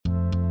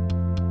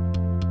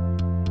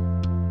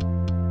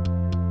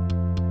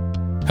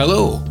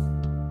Hello,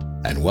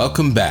 and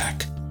welcome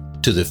back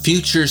to the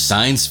Future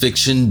Science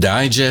Fiction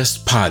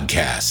Digest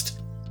podcast,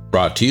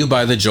 brought to you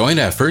by the joint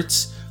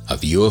efforts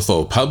of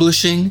UFO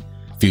Publishing,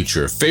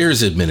 Future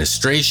Affairs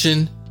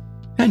Administration,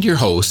 and your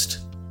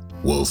host,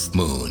 Wolf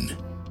Moon.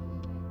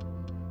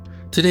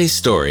 Today's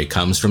story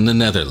comes from the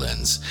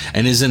Netherlands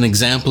and is an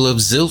example of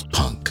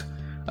Ziltpunk,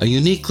 a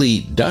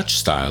uniquely Dutch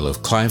style of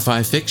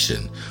sci-fi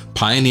fiction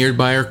pioneered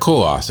by our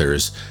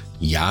co-authors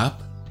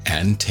Jaap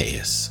and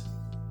Thijs.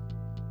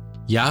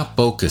 Jaap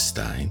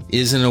Boekestein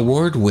is an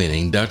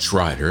award-winning Dutch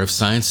writer of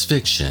science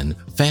fiction,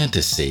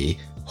 fantasy,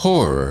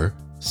 horror,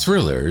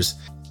 thrillers,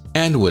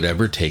 and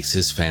whatever takes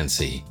his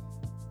fancy.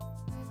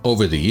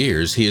 Over the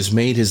years, he has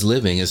made his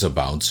living as a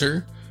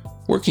bouncer,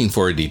 working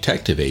for a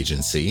detective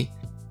agency,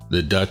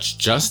 the Dutch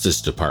Justice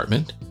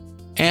Department,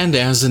 and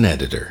as an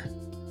editor.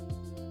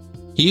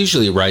 He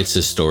usually writes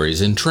his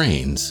stories in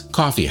trains,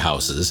 coffee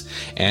houses,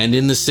 and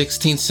in the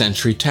 16th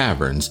century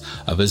taverns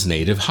of his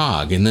native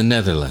Hague in the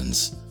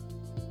Netherlands.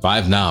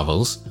 5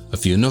 novels, a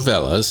few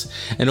novellas,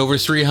 and over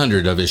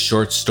 300 of his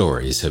short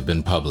stories have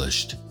been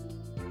published.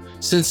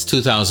 Since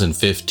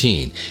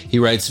 2015, he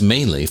writes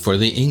mainly for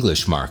the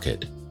English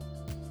market.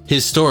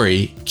 His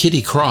story,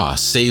 Kitty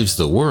Cross Saves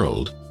the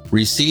World,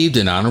 received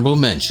an honorable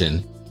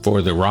mention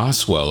for the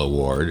Roswell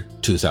Award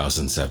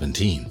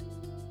 2017.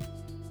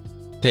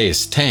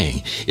 Thijs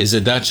Tang is a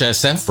Dutch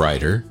SF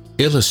writer,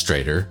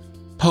 illustrator,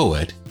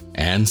 poet,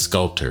 and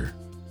sculptor.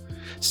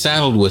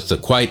 Saddled with the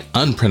quite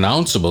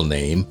unpronounceable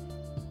name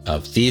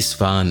of Thijs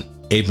van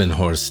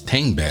Ebenhorst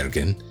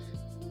Tangbergen,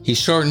 he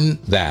shortened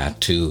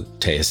that to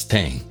Thijs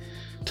Tang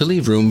to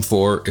leave room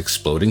for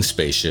exploding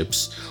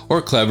spaceships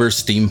or clever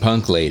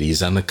steampunk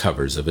ladies on the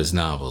covers of his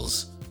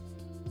novels.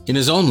 In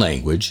his own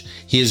language,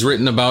 he has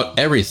written about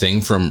everything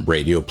from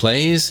radio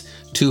plays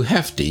to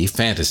hefty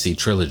fantasy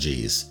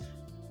trilogies.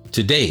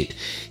 To date,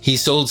 he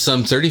sold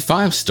some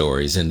 35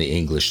 stories in the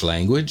English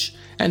language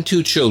and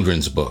 2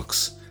 children's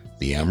books,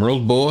 The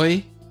Emerald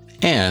Boy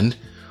and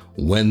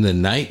When the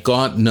Night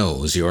God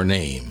Knows Your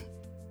Name.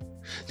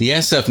 The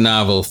SF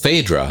novel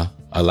Phaedra,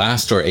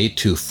 Alastor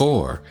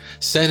 824,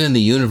 set in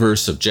the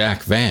universe of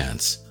Jack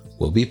Vance,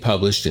 will be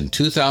published in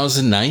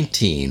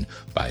 2019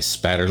 by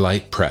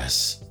Spatterlight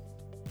Press.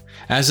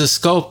 As a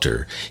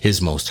sculptor,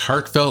 his most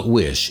heartfelt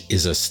wish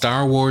is a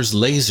Star Wars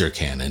laser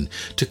cannon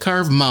to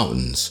carve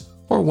mountains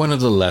or one of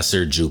the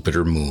lesser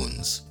Jupiter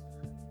moons.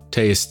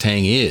 Thijs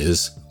Tang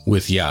is,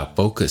 with Jaap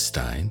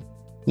Boekestein,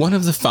 one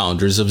of the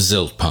founders of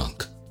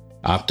Ziltpunk,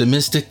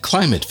 optimistic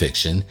climate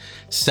fiction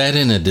set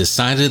in a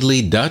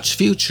decidedly Dutch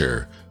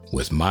future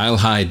with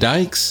mile-high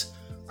dikes,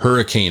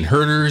 hurricane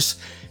herders,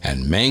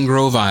 and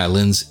mangrove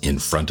islands in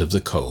front of the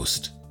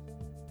coast.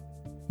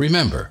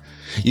 Remember,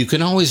 you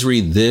can always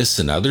read this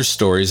and other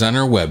stories on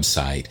our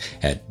website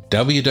at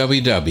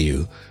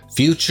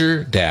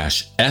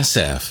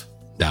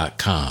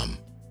www.future-sf.com.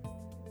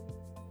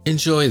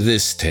 Enjoy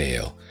this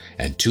tale,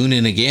 and tune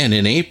in again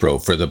in April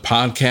for the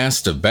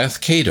podcast of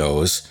Beth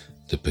Cato's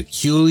The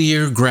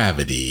Peculiar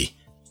Gravity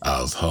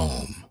of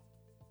Home.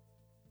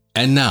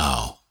 And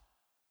now,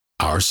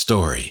 our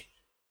story,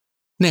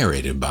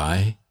 narrated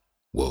by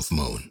Wolf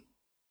Moon.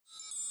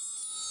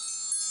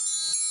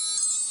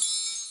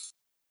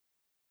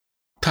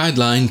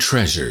 Tideline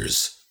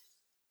Treasures,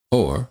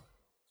 or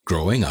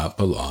Growing Up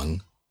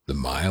Along the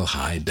Mile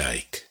High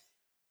Dike,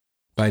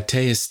 by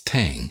Thijs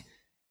Tang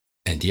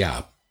and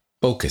Jaap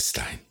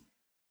Boekestein.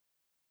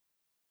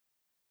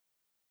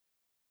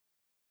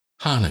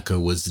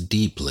 Hanneke was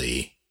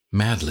deeply,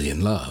 madly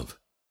in love,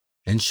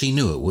 and she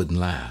knew it wouldn't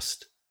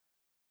last.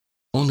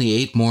 Only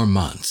 8 more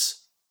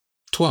months,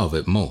 12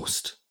 at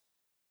most.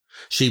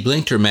 She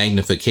blinked her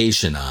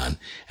magnification on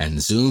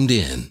and zoomed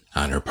in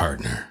on her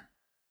partner.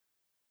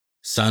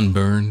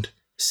 Sunburned,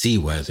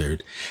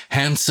 sea-weathered,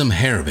 handsome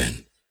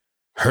Harbin,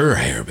 her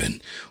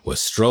Harbin, was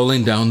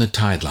strolling down the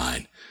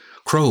tideline,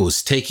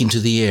 crows taking to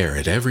the air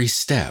at every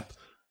step,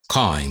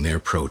 cawing their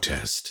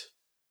protest.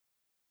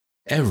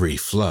 Every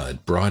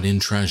flood brought in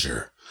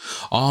treasure,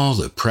 all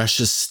the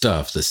precious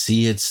stuff the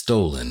sea had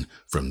stolen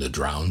from the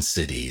drowned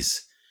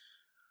cities.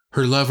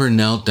 Her lover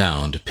knelt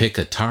down to pick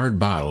a tarred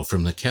bottle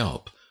from the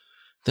kelp,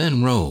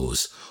 then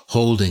rose,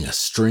 holding a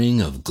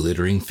string of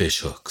glittering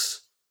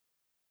fishhooks.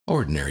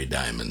 Ordinary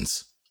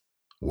diamonds,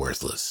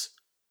 worthless.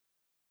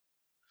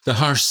 The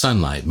harsh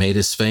sunlight made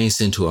his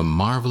face into a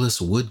marvelous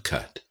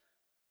woodcut,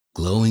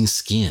 glowing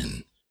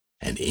skin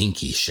and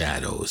inky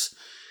shadows,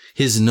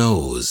 his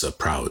nose a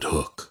proud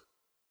hook.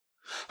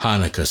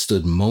 Hanneke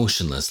stood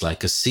motionless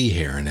like a sea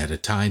heron at a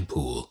tide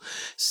pool,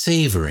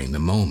 savoring the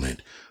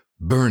moment,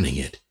 burning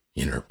it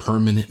in her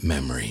permanent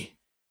memory.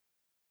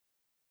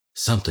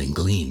 Something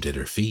gleamed at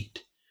her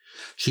feet.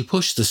 She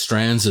pushed the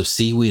strands of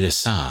seaweed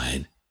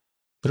aside,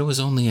 but it was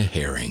only a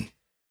herring.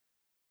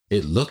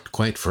 It looked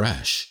quite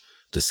fresh,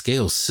 the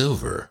scales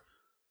silver,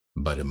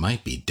 but it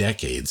might be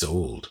decades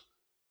old.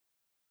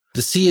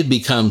 The sea had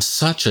become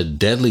such a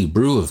deadly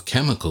brew of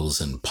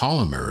chemicals and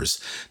polymers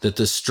that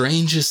the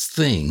strangest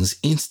things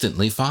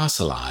instantly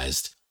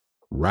fossilized,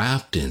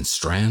 wrapped in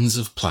strands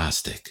of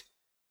plastic,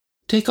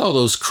 Take all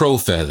those crow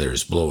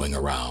feathers blowing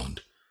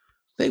around.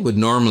 They would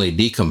normally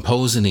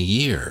decompose in a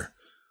year,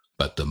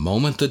 but the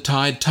moment the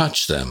tide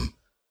touched them,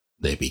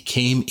 they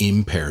became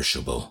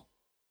imperishable.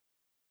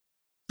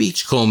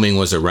 Beachcombing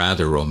was a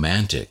rather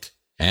romantic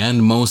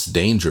and most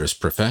dangerous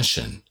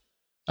profession,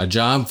 a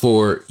job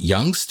for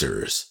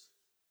youngsters.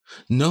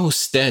 No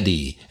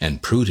steady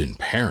and prudent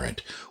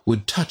parent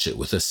would touch it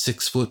with a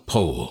 6-foot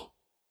pole.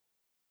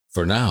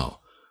 For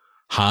now,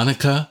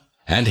 Hanneke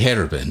and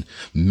Herben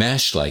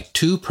meshed like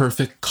two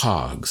perfect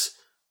cogs,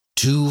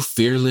 two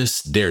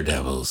fearless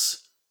daredevils.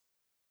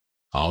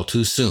 All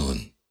too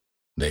soon,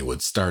 they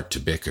would start to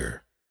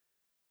bicker.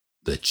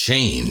 The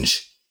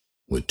change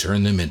would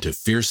turn them into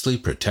fiercely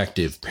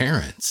protective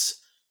parents,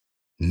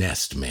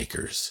 nest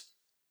makers.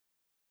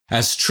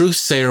 As truth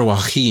sayer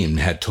Joachim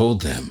had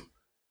told them,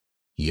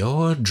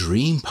 "You're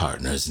dream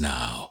partners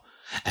now,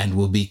 and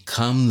will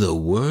become the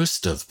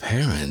worst of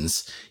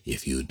parents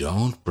if you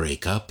don't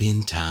break up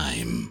in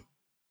time."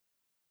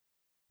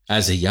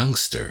 As a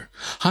youngster,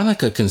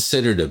 Hanneke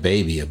considered a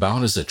baby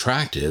about as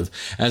attractive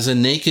as a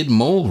naked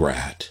mole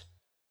rat.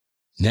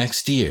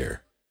 Next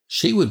year,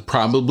 she would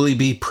probably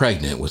be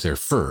pregnant with her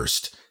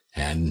first,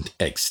 and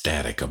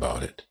ecstatic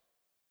about it.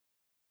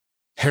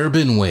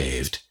 Herben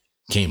waved,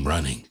 came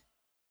running.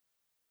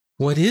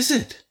 "What is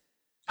it?"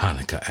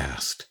 Hanneke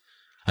asked.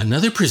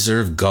 "Another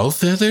preserved gull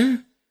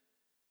feather?"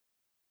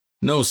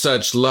 "No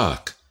such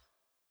luck.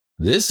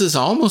 This is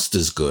almost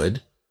as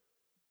good."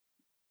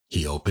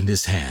 He opened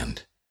his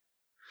hand.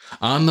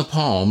 On the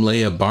palm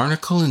lay a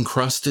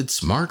barnacle-encrusted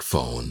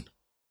smartphone.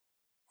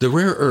 The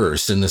rare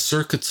earths in the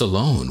circuits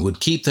alone would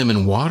keep them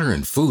in water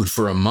and food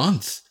for a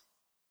month.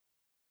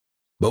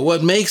 But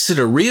what makes it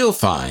a real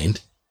find?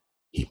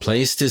 He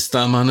placed his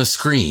thumb on a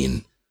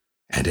screen,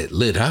 and it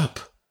lit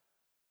up.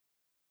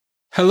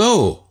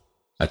 "Hello,"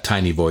 a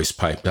tiny voice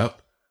piped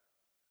up.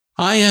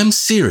 "I am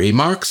Siri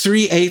Mark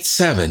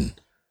 387.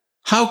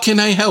 How can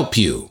I help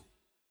you?"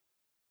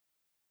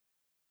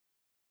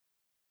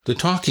 The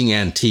talking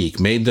antique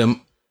made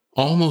them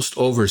almost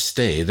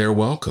overstay their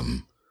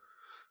welcome.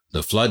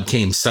 The flood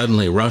came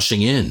suddenly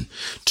rushing in,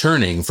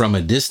 turning from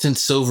a distant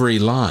silvery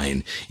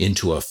line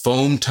into a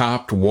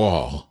foam-topped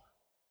wall.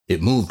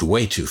 It moved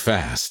way too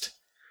fast.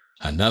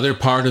 Another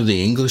part of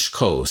the English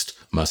coast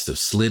must have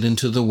slid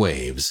into the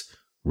waves,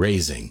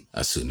 raising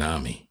a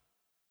tsunami.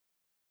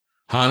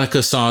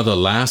 Hanneke saw the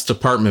last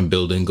apartment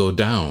building go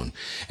down,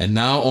 and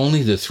now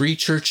only the 3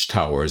 church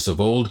towers of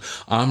old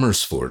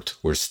Amersfoort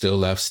were still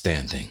left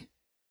standing.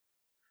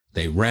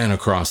 They ran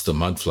across the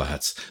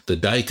mudflats, the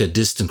dike a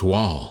distant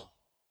wall.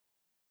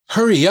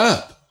 "Hurry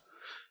up!"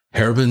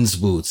 Herben's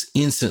boots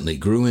instantly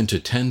grew into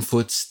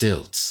 10-foot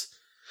stilts.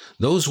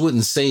 Those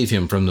wouldn't save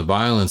him from the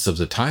violence of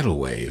the tidal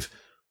wave,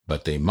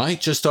 but they might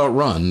just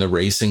outrun the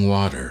racing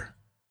water.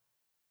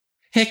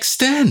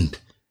 "Extend!"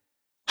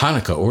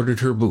 Hanneke ordered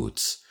her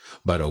boots,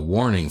 but a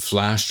warning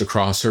flashed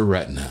across her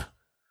retina.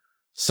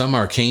 Some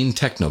arcane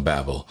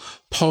technobabble,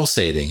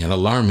 pulsating and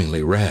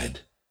alarmingly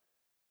red.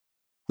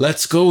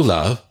 "Let's go,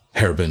 love,"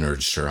 Herben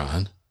urged her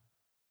on.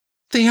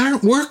 "They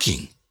aren't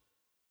working."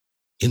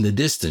 In the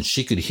distance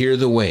she could hear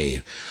the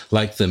wave,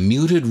 like the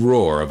muted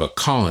roar of a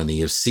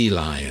colony of sea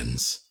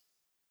lions.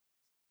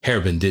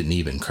 Herben didn't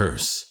even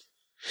curse.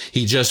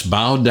 He just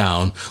bowed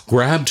down,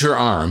 grabbed her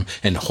arm,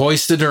 and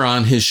hoisted her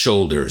on his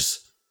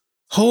shoulders.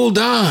 "Hold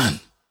on!"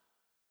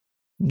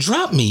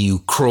 "Drop me, you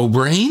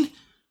crowbrain.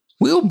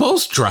 We'll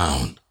both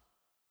drown."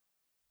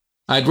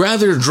 "I'd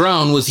rather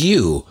drown with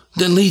you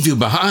than leave you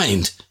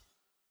behind."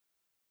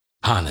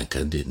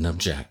 Hanneke didn't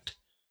object.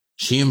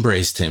 She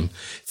embraced him,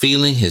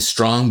 feeling his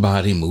strong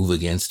body move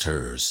against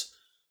hers.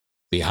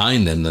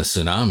 Behind them, the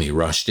tsunami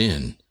rushed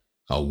in,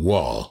 a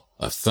wall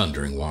of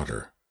thundering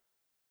water.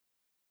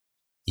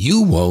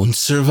 "You won't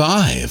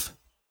survive,"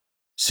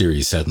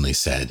 Siri suddenly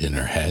said in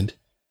her head.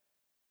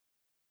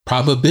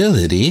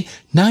 "Probability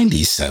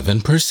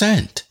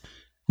 97%.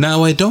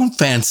 Now I don't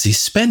fancy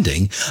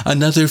spending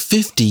another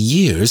 50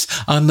 years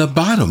on the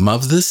bottom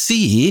of the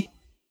sea."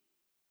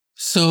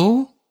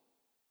 "So?"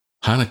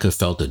 Hanneke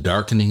felt a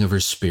darkening of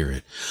her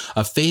spirit,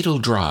 a fatal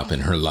drop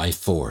in her life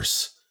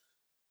force.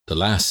 The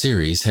last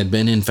series had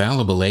been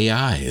infallible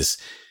AIs.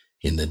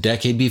 In the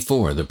decade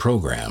before, the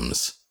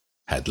programs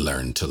had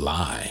learned to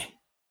lie.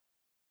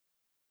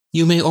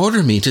 "You may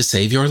order me to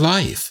save your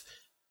life,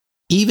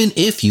 even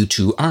if you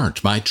two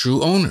aren't my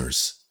true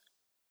owners."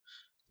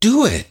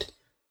 "Do it!"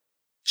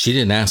 She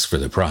didn't ask for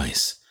the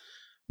price.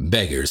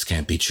 Beggars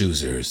can't be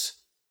choosers.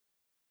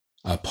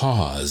 A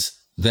pause,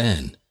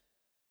 then.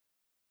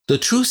 "The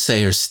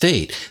truth-sayers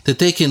state that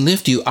they can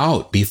lift you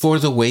out before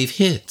the wave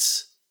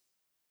hits."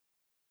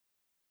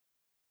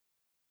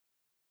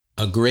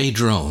 A gray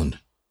drone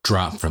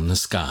dropped from the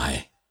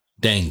sky,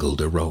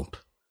 dangled a rope.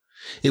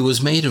 It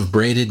was made of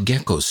braided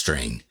gecko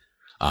string,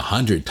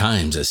 100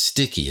 times as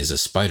sticky as a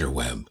spider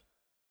web.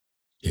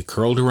 It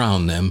curled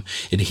around them,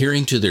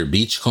 adhering to their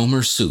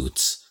beachcomber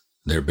suits,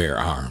 their bare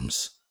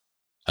arms.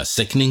 A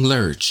sickening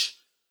lurch,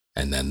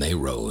 and then they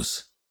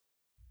rose.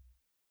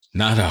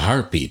 Not a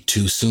heartbeat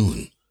too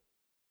soon.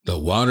 The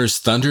waters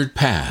thundered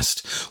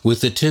past,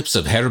 with the tips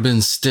of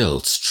Herben's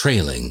stilts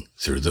trailing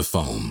through the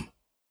foam.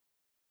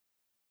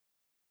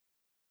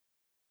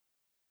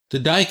 The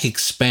dike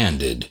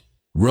expanded,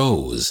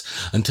 rose,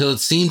 until it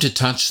seemed to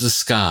touch the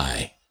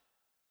sky.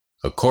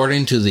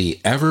 According to the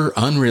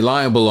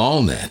ever-unreliable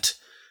Allnet,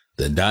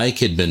 the dike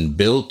had been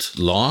built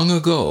long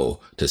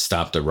ago to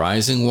stop the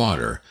rising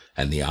water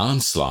and the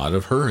onslaught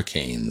of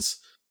hurricanes.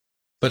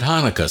 But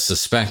Hanukkah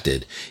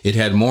suspected it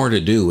had more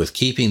to do with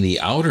keeping the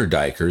outer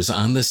dikers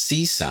on the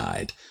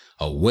seaside,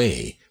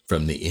 away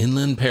from the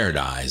inland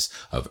paradise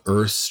of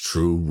Earth's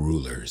true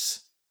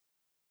rulers.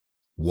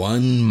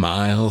 1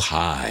 mile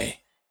high,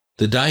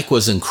 the dike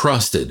was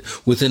encrusted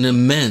with an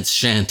immense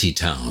shanty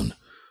town,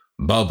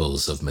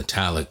 bubbles of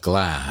metallic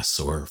glass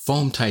or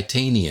foam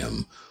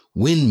titanium,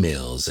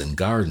 windmills and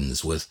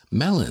gardens with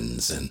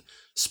melons and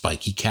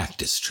spiky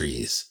cactus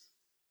trees.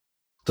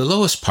 The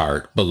lowest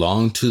part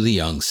belonged to the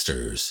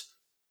youngsters,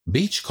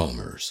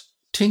 beachcombers,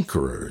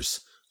 tinkerers,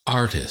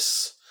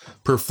 artists,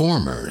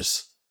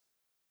 performers,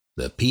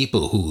 the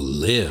people who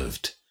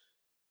lived.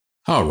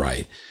 All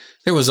right,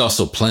 there was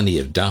also plenty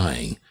of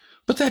dying,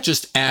 but that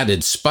just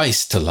added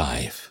spice to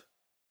life.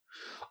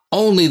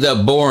 Only the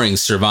boring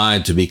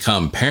survived to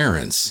become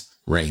parents,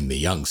 rang the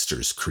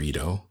youngsters'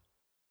 credo.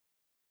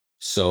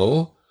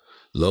 So,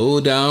 low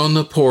down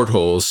the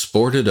portholes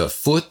sported a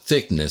foot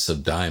thickness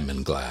of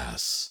diamond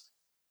glass.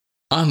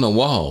 On the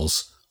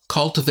walls,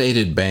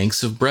 cultivated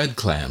banks of bread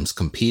clams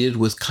competed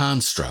with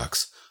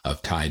constructs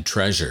of tied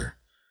treasure.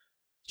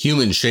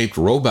 Human-shaped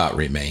robot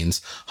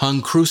remains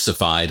hung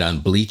crucified on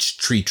bleached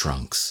tree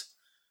trunks.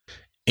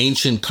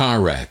 Ancient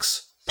car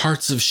wrecks,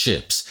 parts of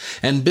ships,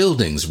 and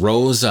buildings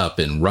rose up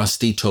in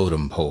rusty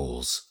totem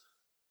poles.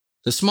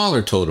 The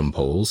smaller totem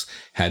poles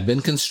had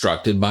been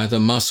constructed by the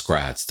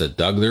muskrats that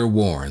dug their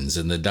warrens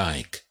in the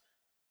dike.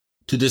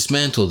 To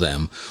dismantle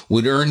them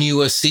would earn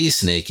you a sea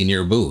snake in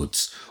your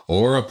boots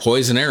or a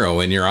poison arrow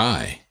in your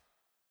eye.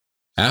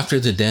 After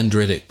the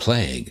dendritic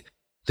plague,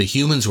 the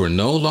humans were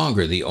no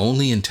longer the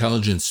only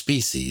intelligent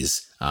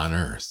species on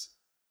Earth.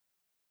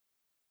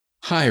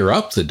 Higher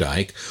up the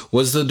dike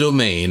was the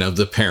domain of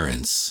the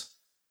parents.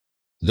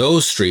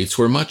 Those streets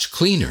were much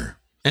cleaner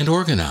and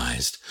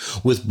organized,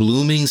 with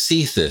blooming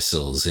sea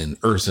thistles in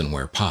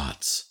earthenware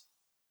pots.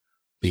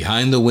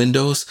 Behind the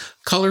windows,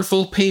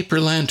 colorful paper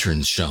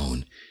lanterns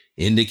shone,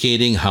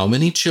 indicating how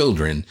many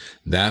children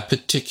that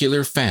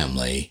particular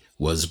family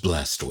was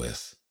blessed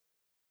with.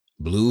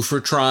 Blue for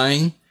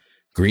trying,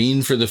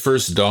 green for the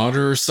first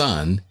daughter or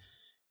son,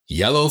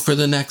 yellow for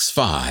the next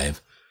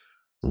 5,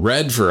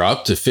 red for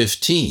up to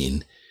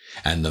 15,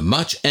 and the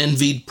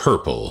much-envied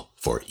purple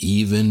for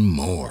even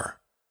more.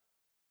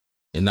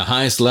 In the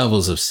highest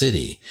levels of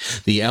city,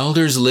 the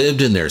elders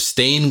lived in their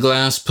stained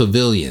glass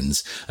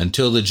pavilions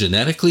until the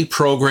genetically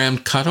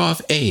programmed cutoff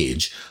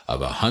age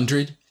of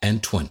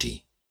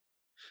 120.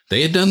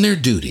 They had done their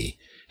duty,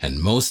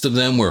 and most of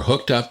them were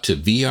hooked up to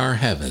VR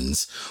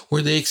heavens,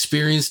 where they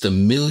experienced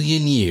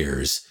 1,000,000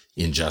 years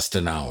in just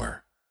an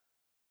hour.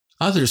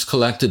 Others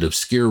collected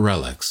obscure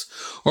relics,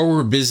 or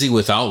were busy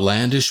with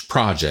outlandish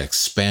projects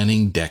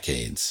spanning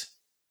decades.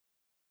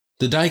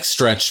 The dike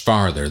stretched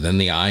farther than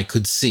the eye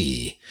could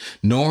see,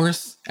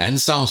 north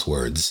and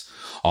southwards,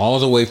 all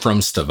the way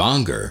from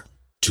Stavanger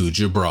to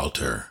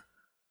Gibraltar.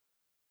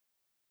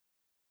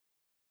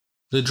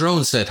 The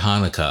drone set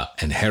Hanukkah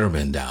and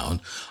Herben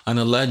down on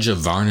a ledge of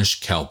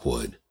varnished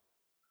kelpwood.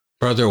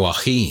 Brother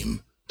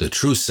Joachim, the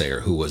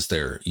truthsayer who was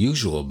their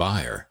usual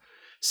buyer,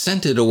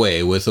 sent it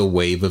away with a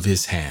wave of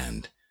his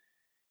hand.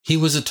 He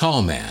was a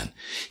tall man,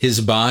 his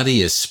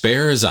body as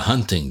spare as a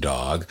hunting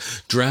dog,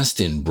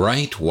 dressed in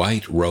bright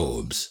white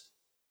robes.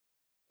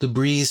 The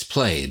breeze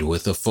played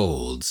with the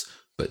folds,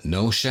 but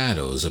no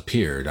shadows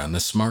appeared on the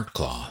smart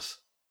cloth.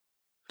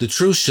 The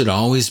truth should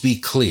always be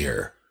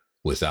clear,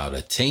 without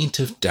a taint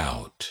of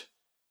doubt.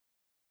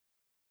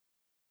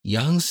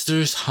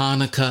 Youngsters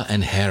Hanukkah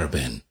and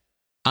Herben,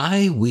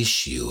 I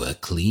wish you a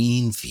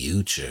clean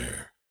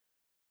future.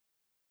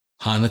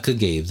 Hanukkah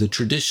gave the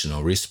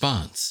traditional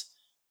response.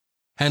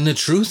 And the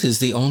truth is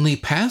the only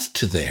path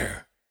to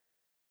there.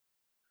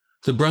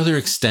 The brother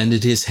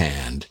extended his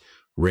hand,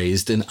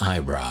 raised an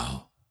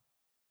eyebrow.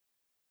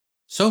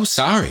 So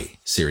sorry,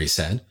 Siri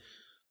said,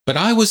 but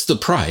I was the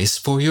price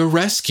for your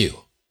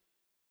rescue.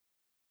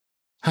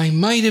 I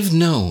might have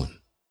known.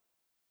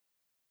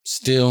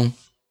 Still,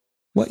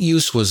 what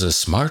use was a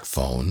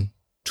smartphone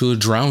to a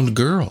drowned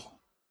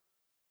girl?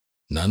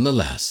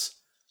 Nonetheless,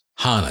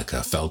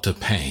 Hanukkah felt a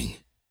pang.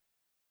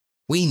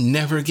 We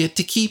never get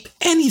to keep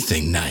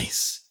anything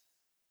nice.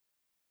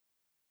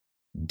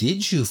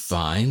 Did you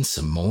find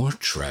some more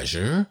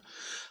treasure?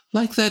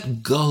 Like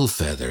that gull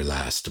feather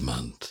last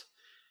month.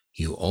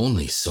 You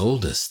only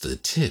sold us the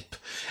tip,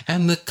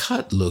 and the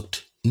cut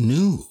looked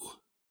new.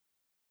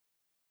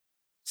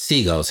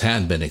 Seagulls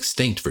had been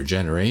extinct for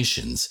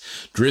generations,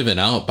 driven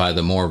out by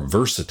the more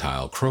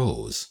versatile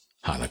crows,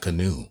 Hanukkah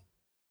knew.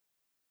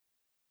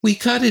 We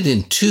cut it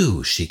in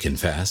 2, she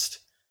confessed.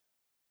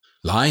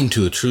 Lying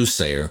to a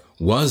truthsayer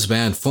was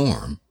bad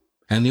form,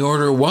 and the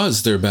Order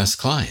was their best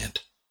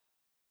client.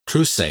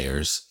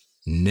 Truthsayers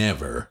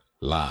never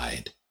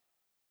lied.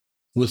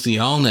 With the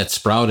AllNet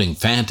sprouting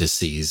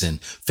fantasies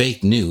and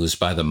fake news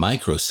by the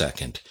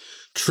microsecond,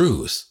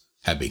 truth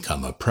had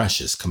become a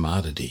precious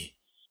commodity.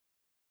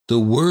 The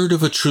word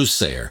of a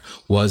truthsayer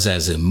was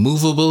as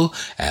immovable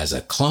as a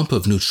clump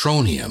of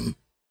neutronium,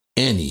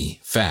 any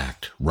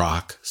fact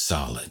rock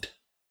solid.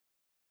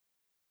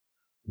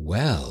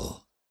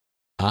 Well,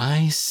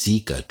 I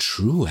seek a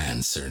true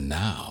answer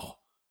now.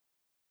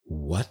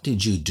 What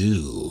did you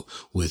do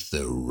with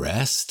the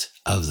rest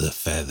of the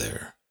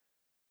feather?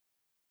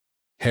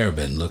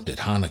 Harbin looked at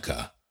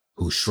Hanukkah,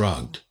 who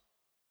shrugged.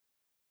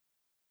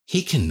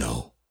 He can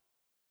know.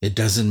 It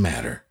doesn't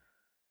matter.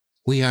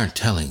 We aren't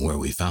telling where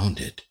we found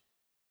it.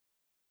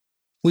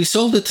 We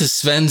sold it to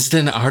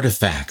Svensden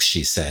Artifacts,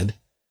 she said.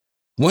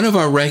 One of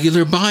our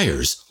regular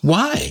buyers.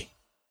 Why?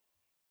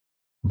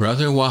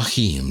 Brother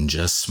Joachim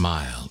just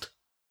smiled.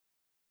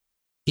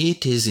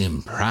 It is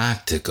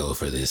impractical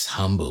for this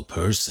humble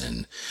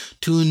person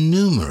to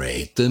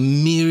enumerate the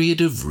myriad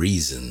of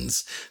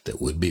reasons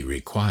that would be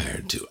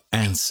required to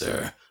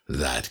answer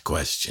that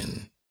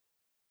question.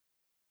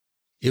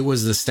 It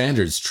was the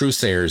Standard's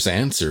Truthsayer's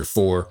answer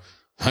for,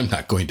 I'm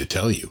not going to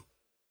tell you.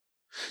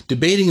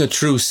 Debating a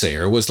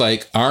truthsayer was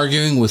like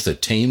arguing with a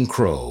tame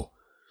crow.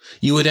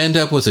 You would end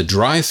up with a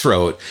dry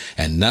throat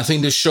and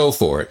nothing to show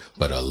for it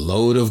but a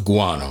load of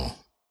guano.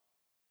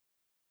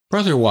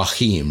 Brother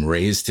Joachim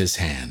raised his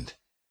hand.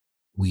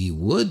 We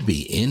would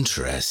be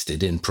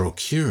interested in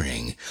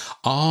procuring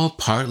all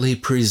partly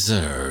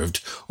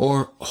preserved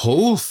or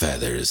whole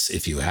feathers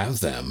if you have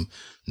them,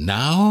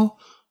 now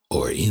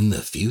or in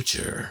the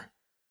future.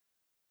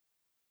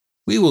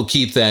 We will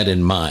keep that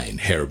in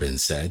mind, Harbin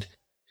said.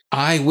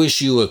 I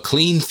wish you a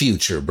clean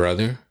future,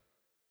 brother.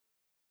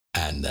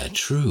 And the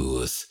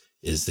truth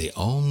is the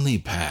only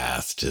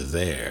path to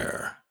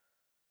there.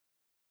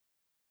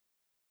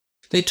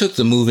 They took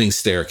the moving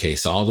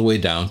staircase all the way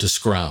down to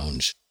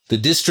Scrounge, the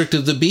district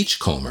of the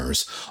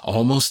beachcombers,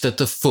 almost at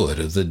the foot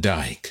of the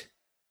dike.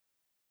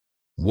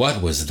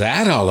 What was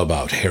that all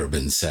about,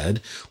 Harbin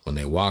said, when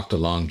they walked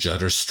along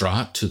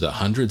Jutterstraat to the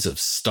hundreds of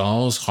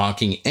stalls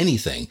hawking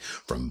anything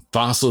from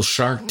fossil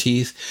shark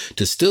teeth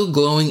to still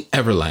glowing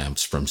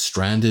everlamps from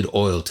stranded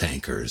oil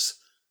tankers.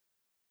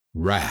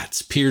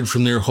 Rats peered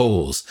from their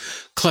holes,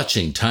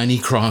 clutching tiny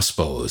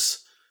crossbows.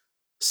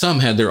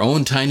 Some had their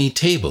own tiny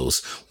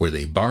tables where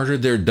they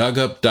bartered their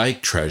dug-up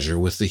dike treasure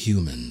with the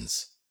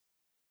humans.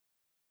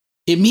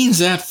 It means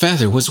that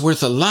feather was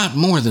worth a lot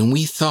more than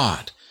we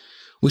thought.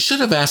 We should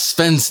have asked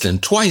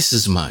Svensden twice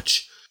as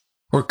much,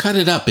 or cut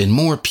it up in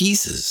more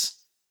pieces.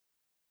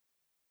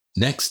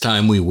 Next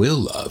time we will,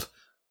 love.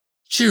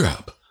 Cheer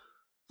up.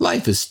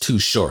 Life is too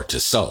short to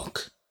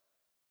sulk.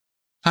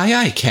 Aye,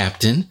 aye,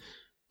 Captain,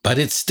 but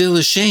it's still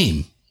a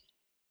shame.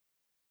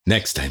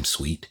 Next time,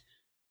 sweet.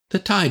 The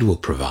tide will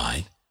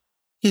provide.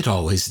 It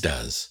always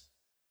does.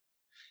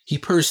 He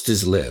pursed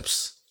his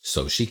lips,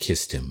 so she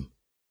kissed him.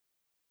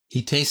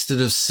 He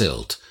tasted of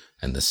silt,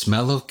 and the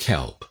smell of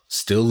kelp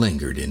still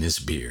lingered in his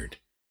beard.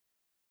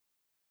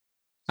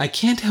 I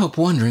can't help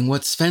wondering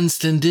what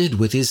Svensden did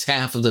with his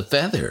half of the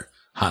feather,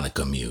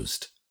 Hanukkah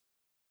mused.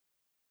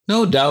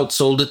 No doubt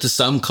sold it to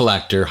some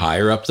collector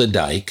higher up the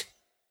dike.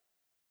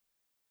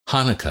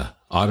 Hanukkah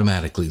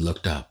automatically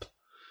looked up.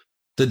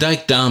 The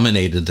dike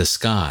dominated the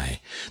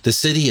sky, the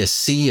city a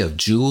sea of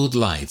jeweled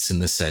lights in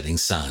the setting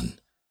sun.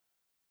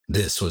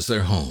 This was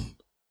their home.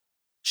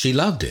 She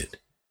loved it,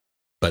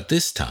 but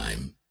this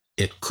time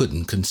it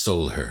couldn't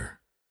console her.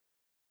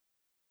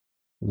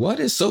 What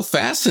is so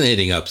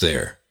fascinating up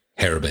there?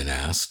 Harbin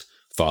asked,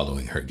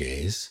 following her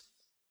gaze.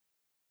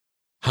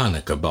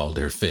 Hanukkah balled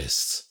her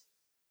fists.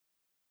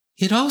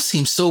 It all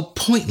seems so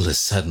pointless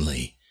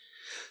suddenly.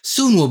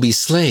 Soon we'll be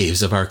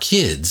slaves of our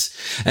kids,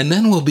 and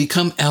then we'll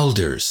become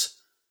elders.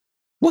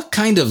 What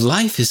kind of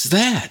life is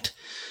that?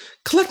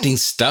 Collecting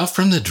stuff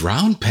from the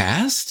drowned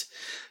past?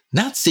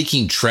 Not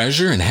seeking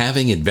treasure and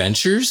having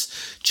adventures?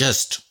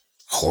 Just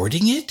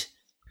hoarding it?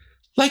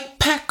 Like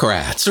pack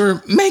rats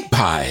or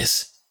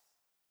magpies.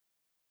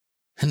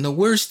 And the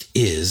worst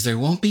is there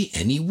won't be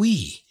any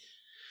we.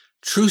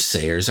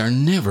 Truthsayers are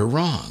never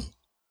wrong.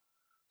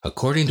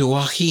 According to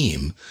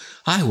Joachim,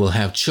 I will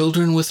have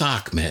children with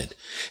Ahmed,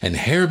 and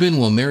Harbin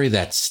will marry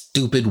that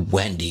stupid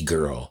Wendy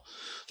girl.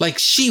 Like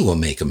she will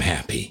make him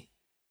happy.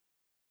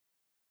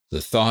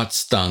 The thought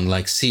stung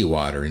like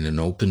seawater in an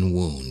open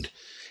wound,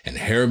 and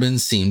Harbin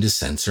seemed to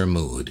sense her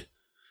mood.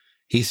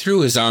 He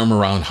threw his arm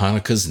around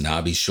Hanukkah's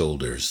knobby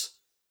shoulders.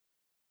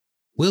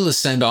 We'll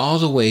ascend all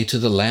the way to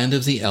the land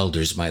of the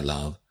elders, my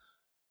love.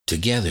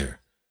 Together.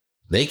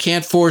 They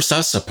can't force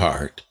us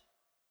apart.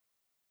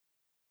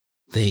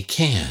 They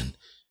can,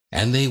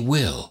 and they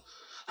will,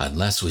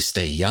 unless we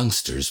stay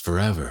youngsters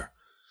forever.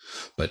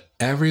 But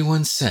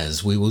everyone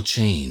says we will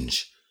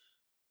change.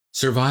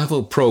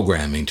 Survival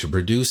programming to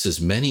produce as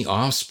many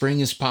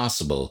offspring as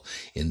possible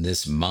in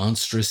this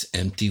monstrous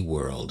empty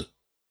world.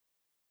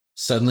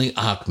 Suddenly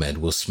Ahmed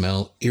will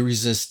smell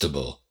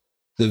irresistible,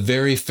 the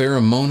very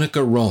pheromonic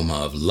aroma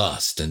of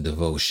lust and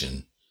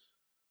devotion.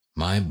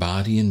 My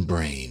body and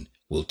brain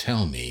will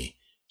tell me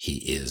he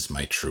is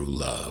my true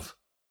love.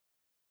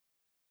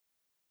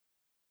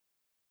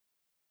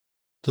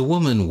 The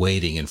woman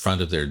waiting in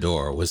front of their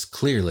door was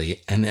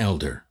clearly an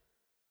elder.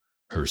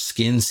 Her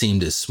skin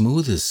seemed as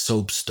smooth as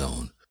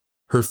soapstone,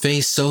 her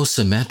face so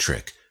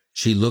symmetric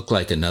she looked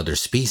like another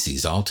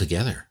species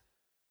altogether.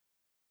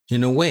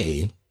 In a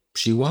way,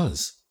 she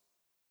was.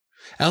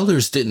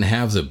 Elders didn't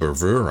have the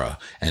bravura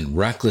and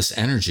reckless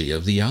energy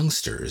of the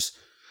youngsters,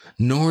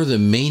 nor the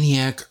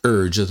maniac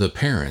urge of the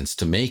parents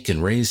to make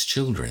and raise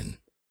children.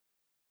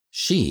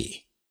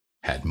 She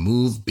had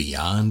moved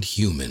beyond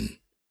human.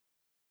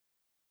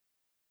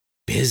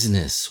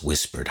 "Business,"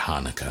 whispered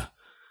Hanukkah.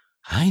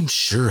 "I'm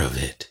sure of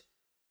it."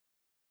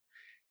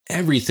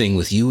 "Everything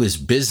with you is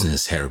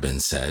business," Harbin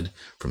said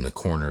from the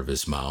corner of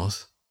his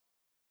mouth.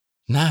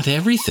 "Not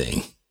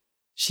everything."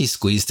 She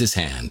squeezed his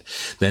hand,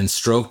 then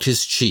stroked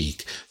his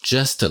cheek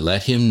just to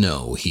let him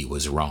know he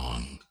was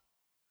wrong.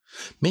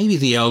 Maybe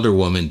the elder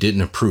woman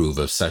didn't approve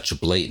of such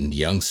blatant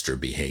youngster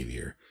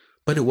behavior,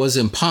 but it was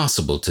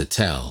impossible to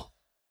tell.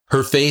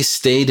 Her face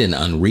stayed an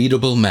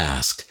unreadable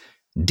mask,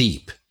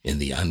 deep in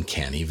the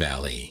uncanny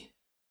valley.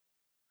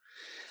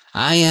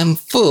 "I am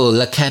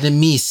full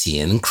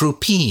academician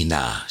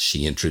Krupina,"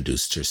 she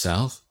introduced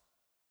herself.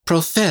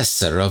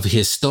 "Professor of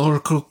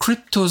Historical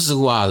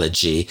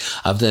Cryptozoology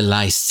of the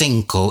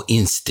Lysenko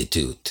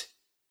Institute."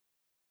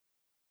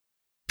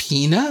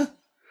 "Pina?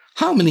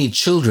 How many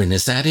children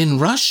is that in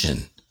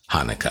Russian?"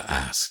 Hanukkah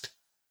asked.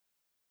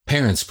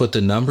 Parents put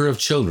the number of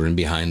children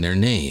behind their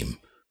name.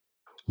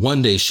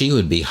 One day she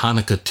would be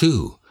Hanukkah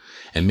 2,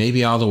 and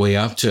maybe all the way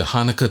up to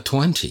Hanukkah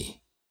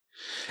 20.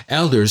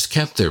 Elders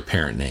kept their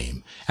parent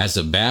name as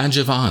a badge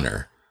of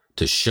honor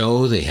to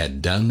show they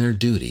had done their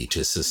duty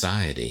to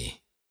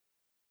society.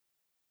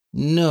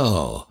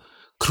 "No,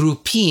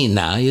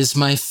 Krupina is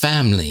my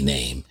family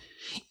name.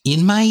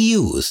 In my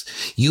youth,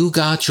 you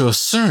got your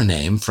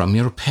surname from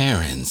your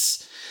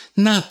parents,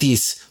 not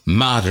this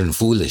modern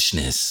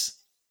foolishness."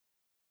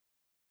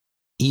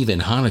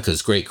 Even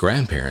Hanukkah's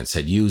great-grandparents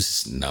had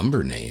used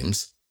number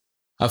names.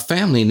 A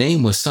family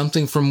name was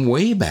something from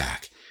way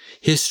back,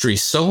 history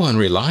so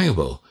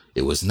unreliable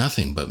it was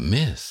nothing but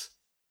myth.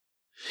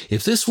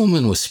 If this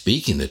woman was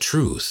speaking the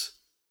truth,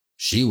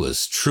 she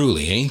was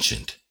truly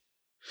ancient.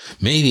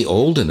 Maybe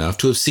old enough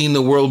to have seen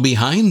the world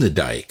behind the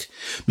dike,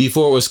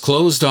 before it was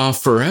closed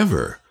off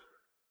forever.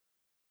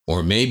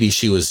 Or maybe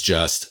she was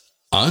just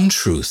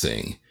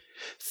untruthing,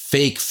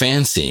 fake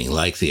fancying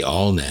like the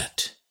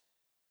Allnet.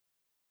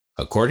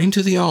 According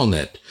to the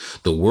Allnet,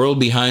 the world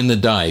behind the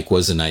dike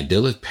was an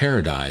idyllic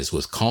paradise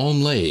with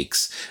calm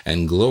lakes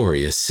and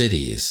glorious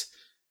cities.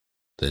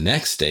 The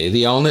next day,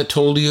 the Allnet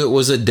told you it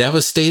was a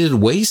devastated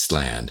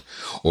wasteland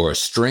or a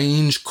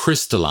strange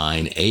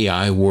crystalline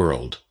AI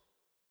world.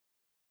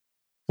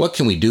 "What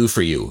can we do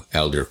for you,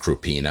 Elder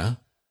Krupina?"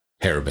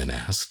 Harbin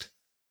asked.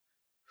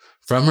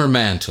 From her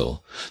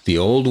mantle, the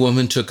old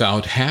woman took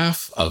out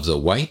half of the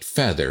white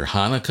feather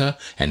Hanukkah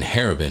and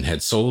Harbin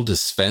had sold to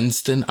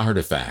Svensson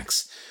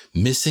Artifacts,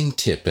 missing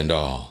tip and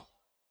all.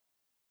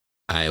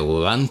 "I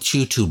want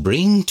you to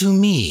bring to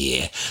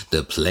me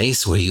the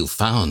place where you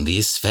found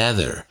this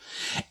feather.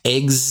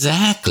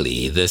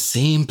 Exactly the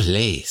same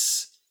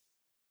place."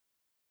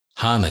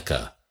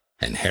 Hanukkah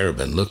and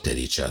Harbin looked at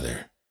each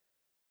other.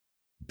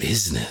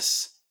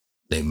 "Business,"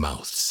 they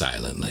mouthed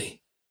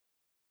silently.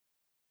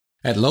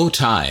 At low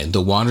tide,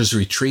 the waters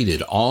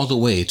retreated all the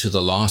way to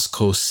the Lost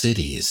Coast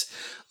cities,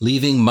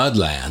 leaving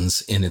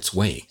mudlands in its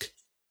wake.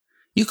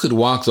 You could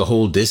walk the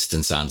whole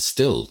distance on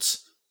stilts,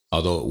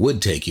 although it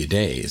would take you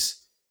days,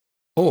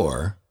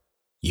 or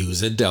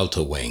use a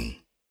delta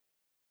wing.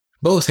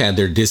 Both had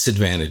their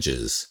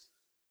disadvantages.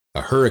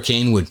 A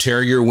hurricane would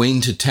tear your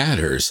wing to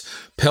tatters,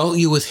 pelt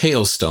you with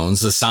hailstones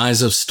the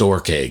size of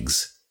stork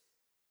eggs.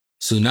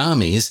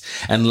 Tsunamis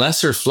and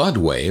lesser flood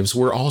waves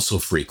were also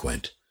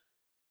frequent.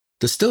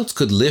 The stilts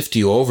could lift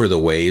you over the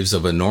waves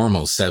of a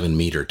normal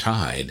 7-meter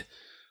tide,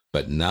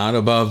 but not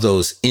above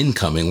those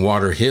incoming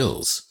water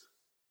hills.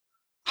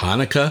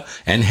 Hanukkah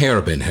and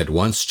Harbin had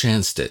once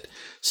chanced it,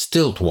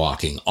 stilt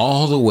walking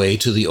all the way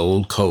to the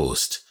old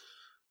coast,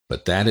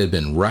 but that had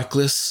been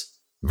reckless,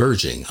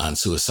 verging on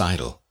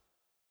suicidal.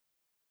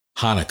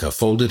 Hanukkah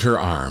folded her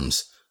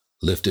arms,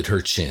 lifted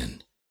her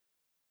chin.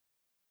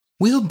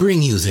 "We'll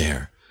bring you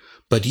there,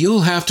 but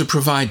you'll have to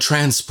provide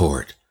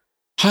transport.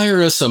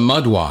 Hire us a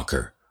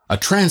mudwalker, a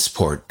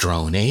transport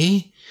drone,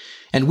 eh?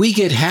 And we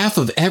get half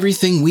of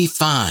everything we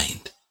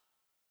find."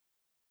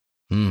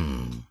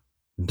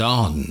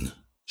 "Done,"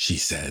 she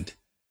said.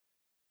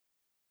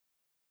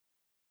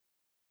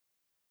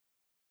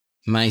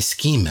 "My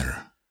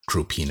schemer,"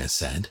 Krupina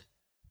said.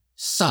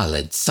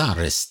 "Solid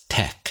Saris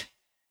tech.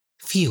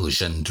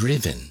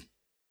 Fusion-driven."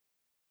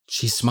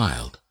 She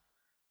smiled.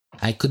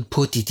 "I could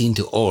put it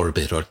into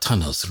orbit or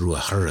tunnel through a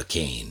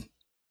hurricane."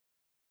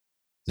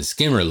 The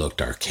skimmer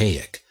looked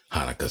archaic,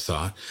 Hanukkah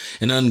thought,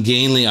 an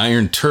ungainly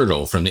iron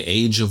turtle from the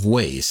age of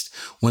waste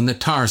when the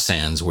tar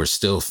sands were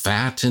still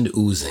fat and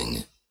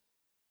oozing.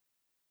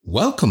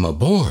 "Welcome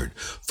aboard,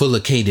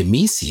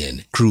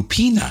 Fulacademisian,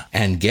 Krupina,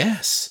 and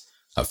Guess,"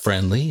 a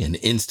friendly and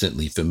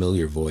instantly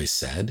familiar voice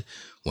said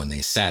when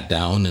they sat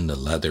down in the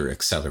leather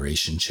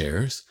acceleration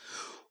chairs.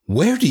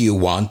 "Where do you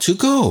want to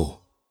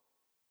go?"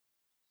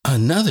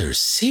 "Another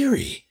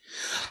Siri?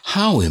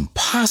 How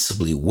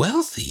impossibly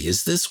wealthy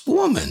is this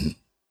woman?"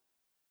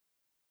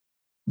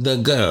 "The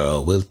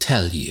girl will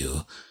tell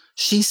you.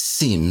 She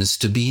seems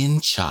to be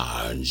in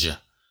charge."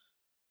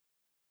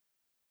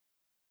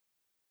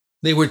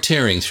 They were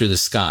tearing through the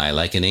sky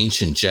like an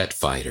ancient jet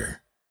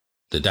fighter.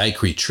 The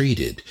dike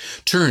retreated,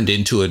 turned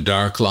into a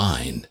dark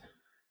line.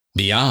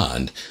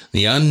 Beyond,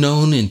 the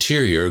unknown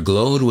interior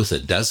glowed with a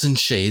dozen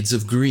shades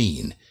of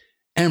green,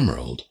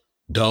 emerald,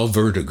 dull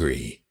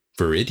verdigris,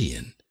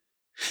 viridian.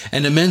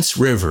 An immense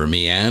river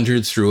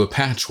meandered through a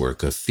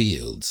patchwork of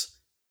fields.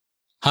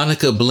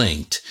 Hanukkah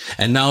blinked,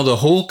 and now the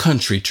whole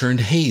country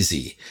turned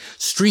hazy,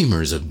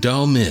 streamers of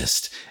dull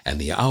mist and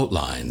the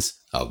outlines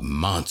of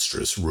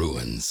monstrous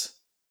ruins.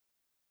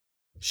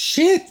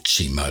 "Shit,"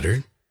 she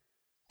muttered.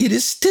 "It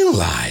is still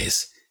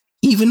lies,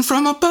 even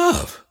from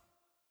above."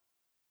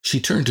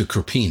 She turned to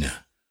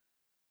Krupina.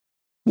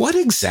 "What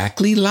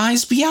exactly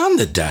lies beyond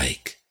the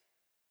dike?"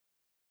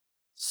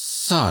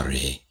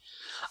 "Sorry,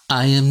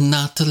 I am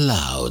not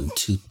allowed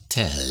to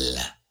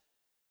tell."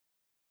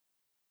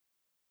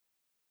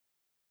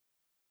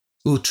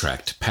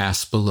 Utrecht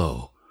passed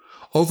below,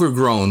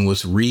 overgrown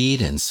with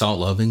reed and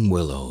salt-loving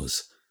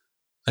willows.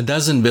 A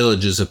dozen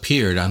villages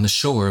appeared on the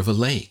shore of a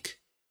lake.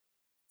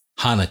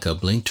 Hanukkah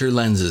blinked her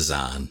lenses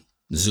on,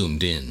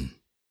 zoomed in.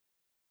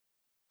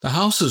 The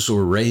houses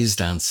were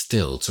raised on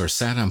stilts or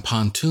sat on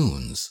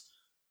pontoons.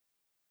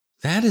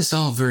 That is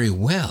all very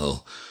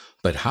well,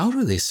 but how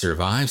do they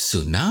survive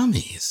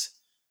tsunamis?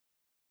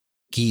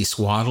 Geese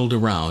waddled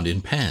around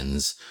in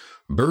pens,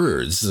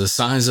 birds the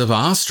size of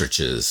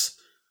ostriches.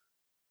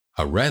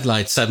 A red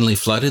light suddenly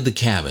flooded the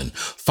cabin,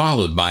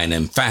 followed by an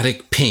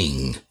emphatic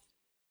ping.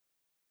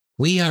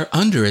 "We are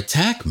under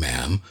attack,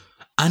 ma'am.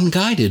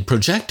 Unguided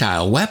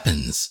projectile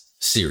weapons,"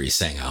 Siri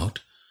sang out.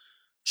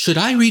 "Should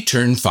I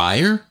return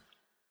fire?"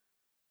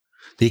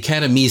 The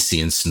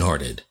Academician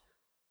snorted.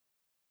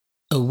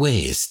 "A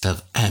waste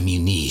of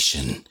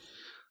ammunition.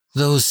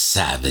 Those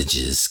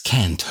savages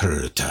can't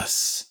hurt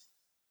us."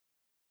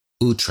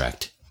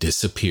 Utrecht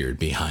disappeared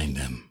behind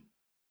them.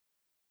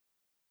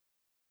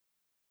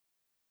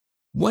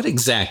 "What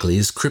exactly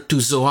is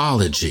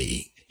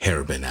cryptozoology?"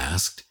 Harbin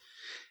asked.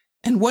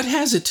 "And what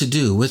has it to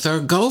do with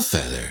our gull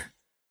feather?"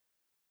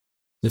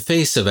 The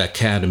face of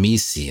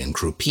Academician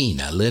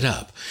Krupina lit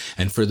up,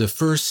 and for the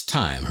first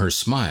time her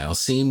smile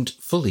seemed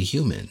fully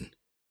human.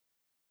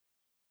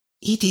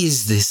 "It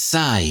is the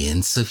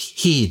science of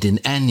hidden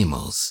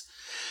animals.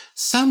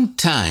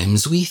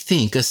 Sometimes we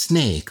think a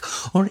snake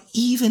or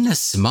even a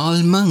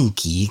small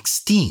monkey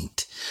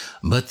extinct,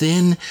 but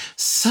then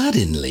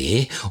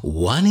suddenly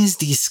one is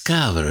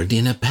discovered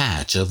in a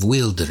patch of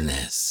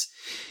wilderness.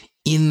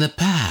 In the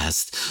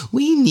past,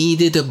 we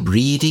needed a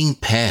breeding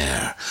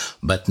pair,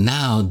 but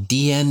now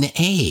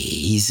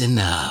DNA is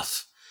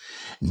enough.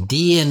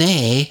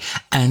 DNA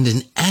and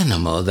an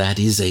animal that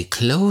is a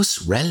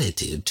close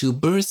relative to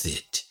birth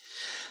it.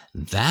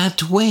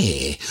 That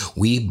way,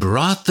 we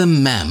brought the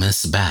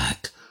mammoths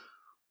back.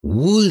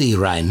 Woolly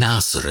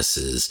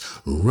rhinoceroses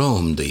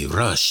roamed the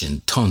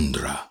Russian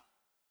tundra."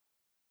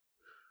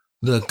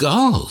 "The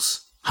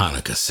gulls,"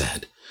 Hanukkah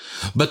said.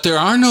 "But there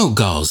are no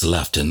gulls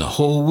left in the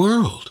whole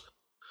world.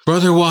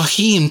 Brother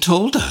Joachim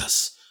told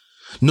us.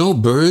 No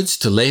birds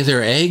to lay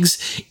their eggs,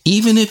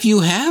 even if you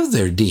have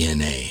their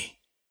DNA."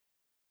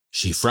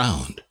 She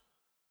frowned.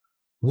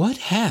 What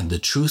had the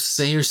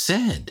truth-sayer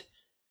said?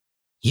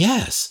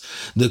 Yes,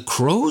 the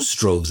crows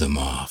drove them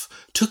off,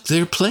 took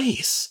their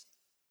place,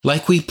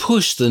 like we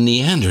pushed the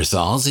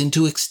Neanderthals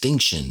into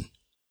extinction.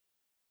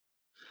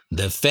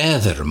 "The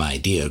feather, my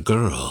dear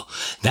girl,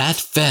 that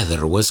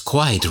feather was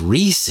quite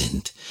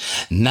recent,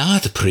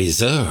 not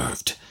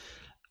preserved.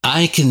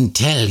 I can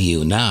tell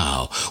you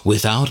now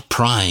without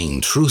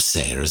prying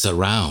truthsayers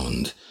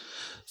around.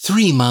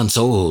 3 months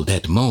old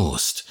at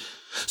most.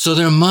 So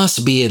there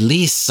must be at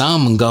least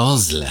some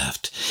gulls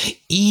left,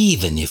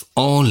 even if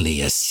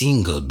only a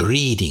single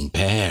breeding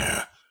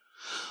pair.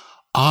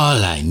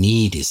 All I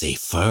need is a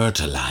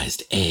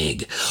fertilized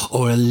egg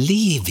or a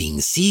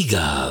living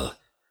seagull.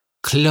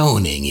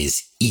 Cloning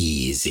is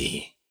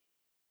easy."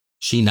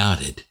 She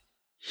nodded.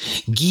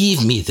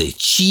 "Give me the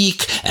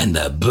cheek and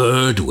the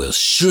bird will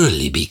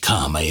surely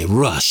become a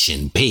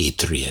Russian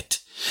patriot,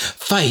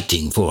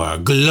 fighting for our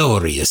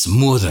glorious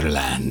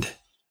motherland."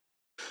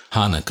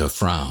 Hanukkah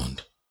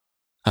frowned.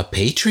 "A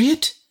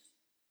patriot?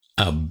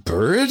 A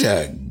bird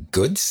a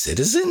good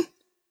citizen?"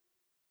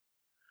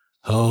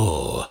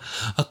 "Oh,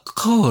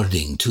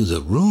 according to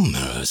the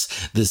rumors,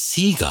 the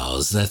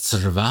seagulls that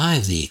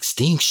survived the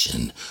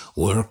extinction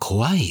were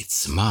quite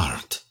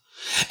smart.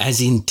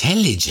 As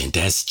intelligent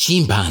as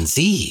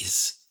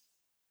chimpanzees."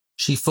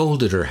 She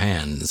folded her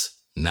hands,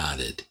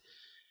 nodded.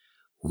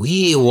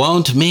 We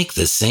won't make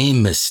the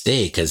same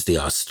mistake as the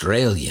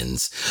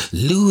Australians,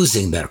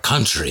 losing their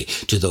country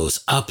to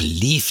those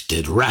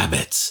uplifted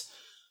rabbits.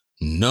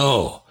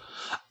 No,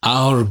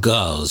 our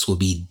girls will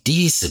be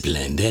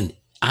disciplined and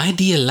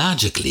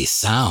ideologically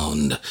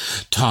sound,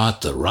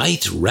 taught the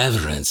right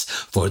reverence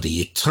for the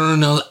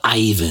eternal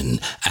Ivan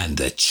and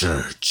the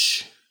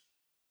church.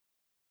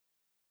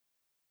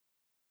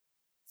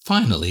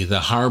 Finally,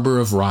 the harbor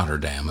of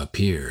Rotterdam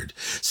appeared,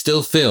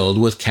 still filled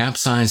with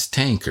capsized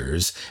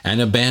tankers and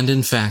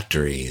abandoned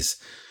factories.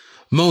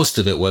 Most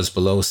of it was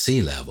below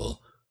sea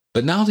level,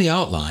 but now the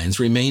outlines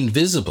remained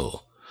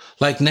visible,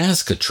 like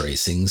Nazca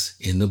tracings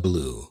in the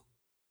blue.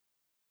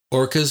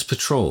 Orcas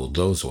patrolled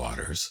those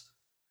waters.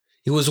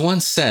 It was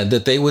once said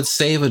that they would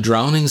save a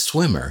drowning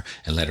swimmer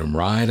and let him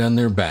ride on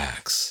their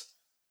backs.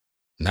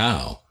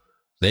 Now,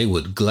 they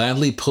would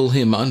gladly pull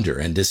him under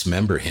and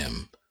dismember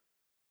him.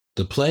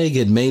 The plague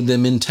had made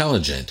them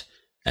intelligent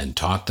and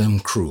taught them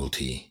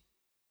cruelty.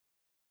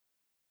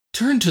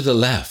 Turn to the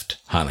left,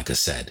 Hanukkah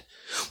said.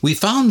 We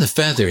found the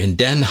feather in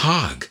Den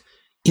Haag,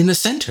 in the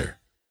center.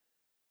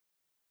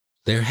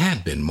 There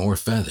had been more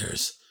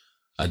feathers,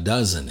 a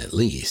dozen at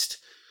least,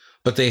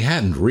 but they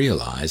hadn't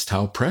realized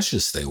how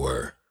precious they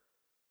were.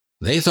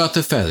 They thought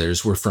the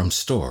feathers were from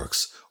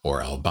storks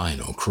or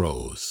albino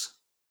crows.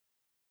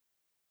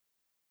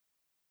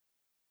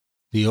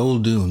 The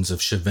old dunes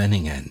of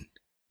Scheveningen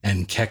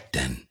and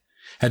Kekden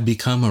had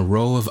become a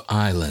row of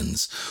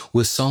islands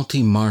with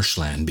salty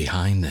marshland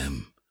behind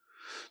them.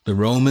 The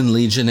Roman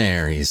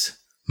legionaries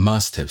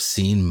must have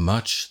seen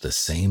much the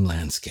same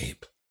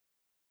landscape.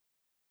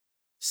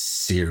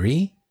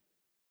 Siri,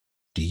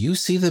 do you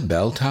see the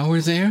bell tower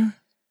there?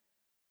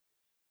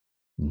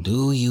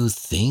 Do you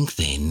think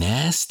they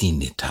nest in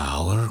the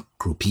tower?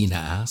 Krupina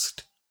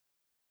asked.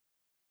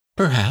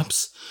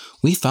 Perhaps.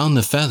 We found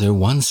the feather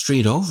one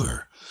street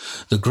over.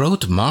 The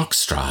Grote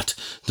Markstraat,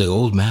 the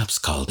old maps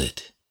called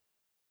it.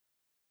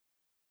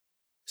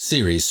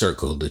 Siri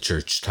circled the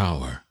church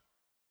tower.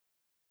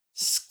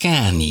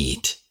 Scan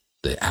it,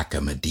 the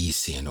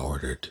Academician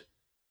ordered.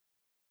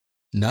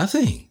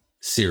 Nothing,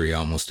 Siri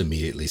almost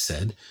immediately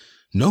said.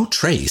 No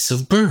trace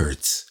of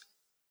birds.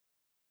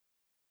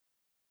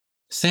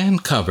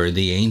 Sand covered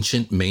the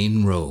ancient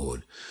main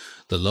road.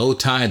 The low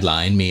tide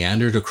line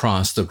meandered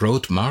across the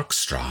Grote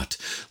Markstraat,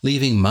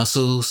 leaving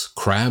mussels,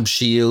 crab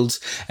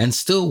shields, and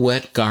still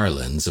wet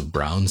garlands of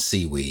brown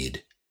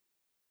seaweed.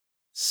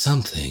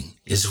 Something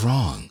is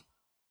wrong.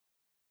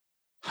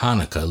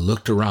 Hanukkah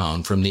looked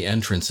around from the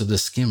entrance of the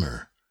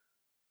skimmer.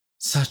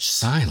 Such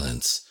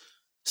silence,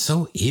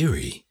 so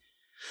eerie.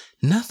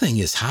 Nothing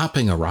is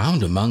hopping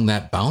around among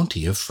that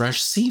bounty of fresh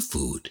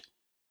seafood.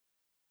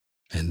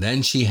 And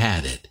then she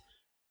had it.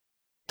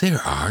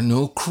 There are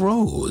no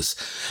crows,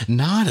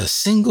 not a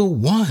single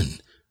one.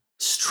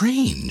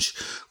 Strange,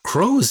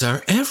 crows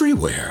are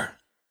everywhere.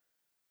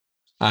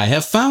 I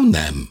have found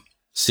them,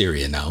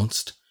 Siri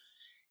announced.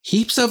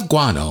 Heaps of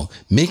guano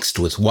mixed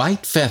with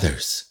white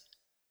feathers.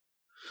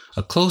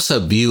 A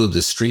close-up view of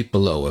the street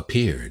below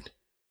appeared.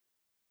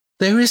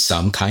 There is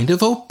some kind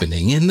of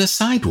opening in the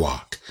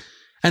sidewalk,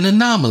 an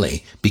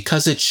anomaly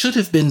because it should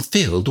have been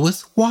filled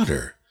with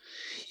water.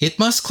 It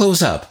must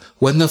close up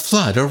when the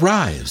flood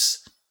arrives.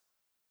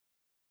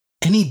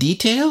 Any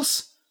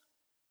details?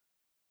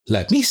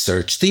 Let me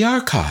search the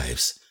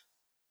archives.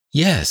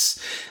 Yes,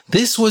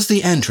 this was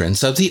the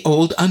entrance of the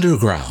old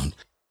underground,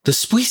 the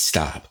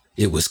Spuistop,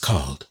 it was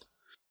called.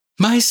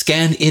 My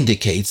scan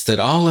indicates that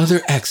all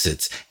other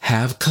exits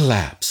have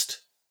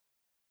collapsed.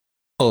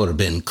 Or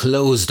been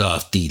closed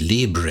off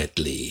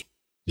deliberately,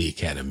 the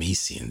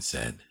Academician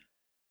said.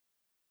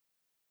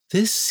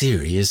 This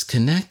Siri is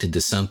connected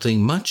to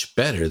something much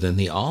better than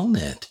the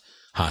AllNet,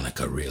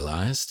 Hanukkah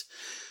realized.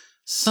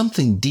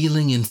 Something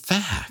dealing in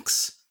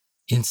facts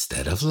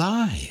instead of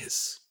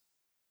lies.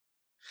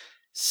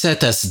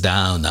 Set us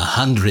down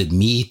 100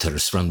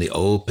 meters from the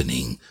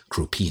opening,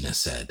 Krupina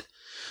said.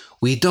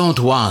 We don't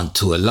want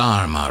to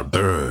alarm our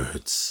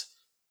birds.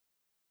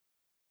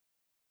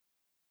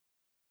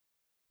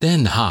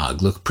 Den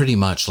Haag looked pretty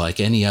much like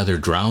any other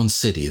drowned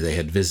city they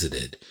had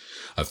visited.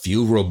 A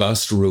few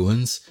robust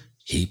ruins,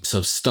 heaps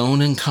of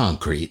stone and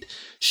concrete,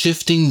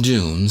 shifting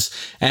dunes,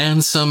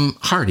 and some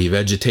hardy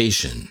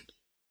vegetation.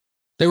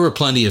 There were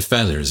plenty of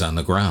feathers on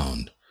the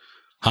ground.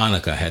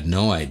 Hanukkah had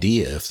no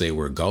idea if they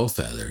were gull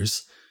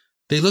feathers.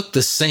 They looked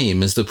the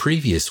same as the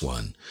previous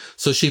one,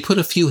 so she put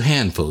a few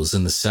handfuls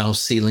in the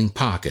self-sealing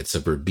pockets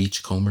of her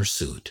beachcomber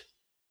suit.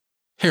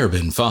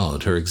 Harbin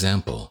followed her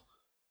example.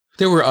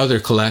 There were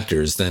other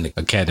collectors than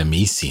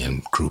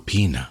Academician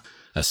Krupina,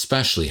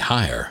 especially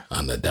higher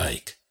on the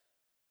dike.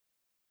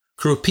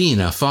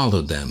 Krupina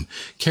followed them,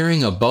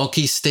 carrying a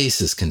bulky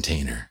stasis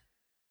container.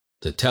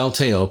 The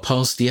telltale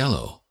pulsed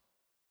yellow.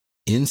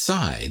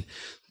 Inside,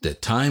 the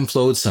time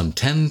flowed some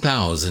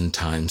 10,000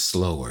 times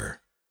slower.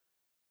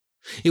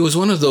 It was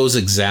one of those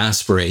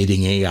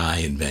exasperating AI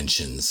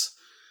inventions.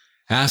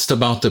 Asked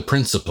about the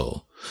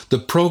principle, the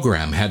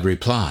program had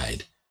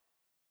replied,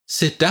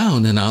 Sit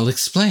down and I'll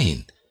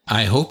explain.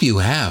 I hope you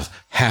have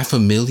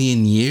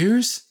 500,000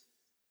 years?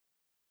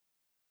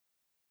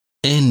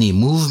 Any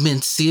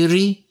movement,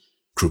 Siri?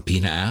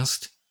 Krupina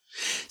asked.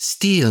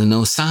 Still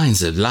no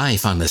signs of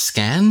life on the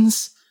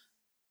scans?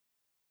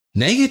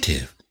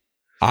 Negative.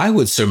 I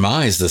would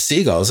surmise the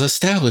seagulls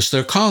established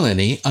their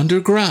colony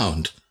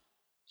underground.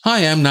 I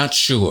am not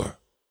sure.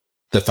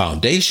 The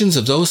foundations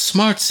of those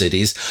smart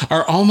cities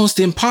are almost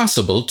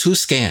impossible to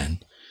scan.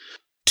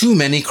 Too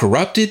many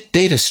corrupted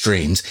data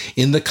streams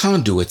in the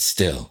conduit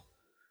still.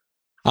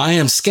 I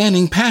am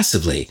scanning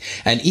passively,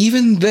 and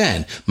even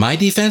then my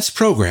defense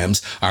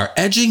programs are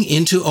edging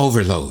into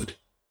overload.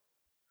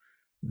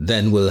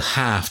 Then we'll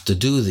have to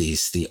do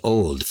this the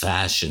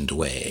old-fashioned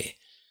way.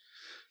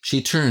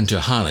 She turned to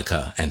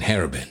Hanukkah and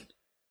Harbin.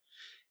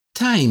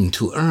 Time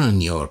to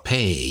earn your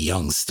pay,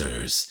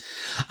 youngsters.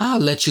 I'll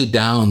let you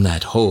down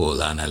that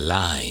hole on a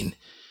line.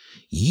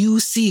 You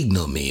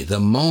signal me the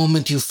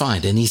moment you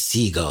find any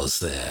seagulls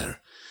there.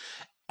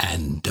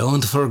 And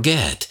don't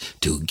forget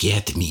to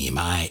get me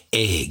my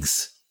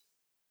eggs.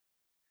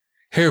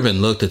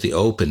 Harbin looked at the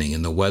opening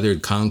in the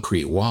weathered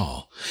concrete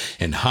wall,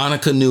 and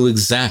Hanukkah knew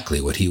exactly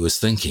what he was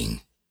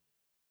thinking.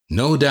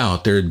 No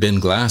doubt there had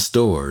been glass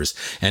doors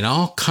and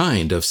all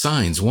kind of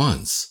signs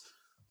once,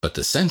 but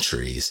the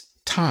centuries,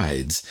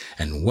 tides,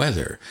 and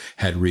weather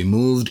had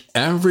removed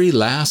every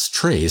last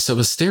trace of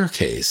a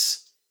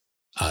staircase.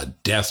 A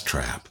death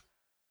trap.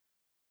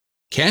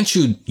 Can't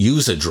you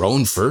use a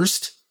drone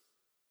first?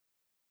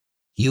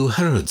 You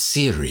heard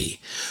Siri.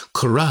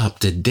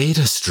 Corrupted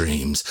data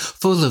streams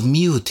full of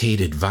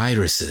mutated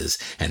viruses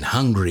and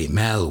hungry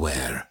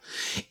malware.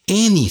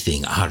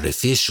 Anything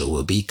artificial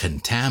will be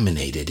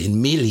contaminated in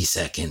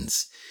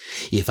milliseconds.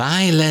 If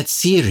I let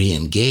Siri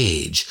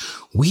engage,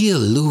 we'll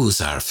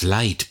lose our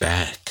flight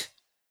back.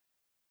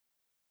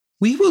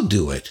 We will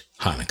do it,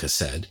 Hanukkah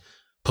said,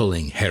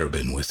 pulling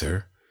Harbin with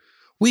her.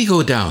 We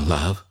go down,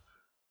 love.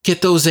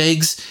 Get those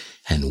eggs,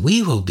 and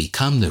we will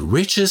become the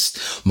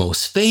richest,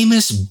 most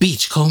famous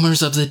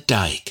beachcombers of the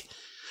dike.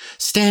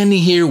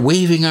 Standing here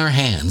waving our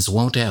hands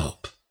won't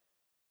help.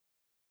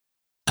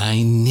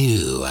 I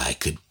knew I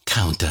could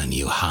count on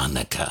you,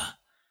 Hanukkah.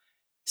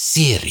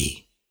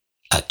 Siri,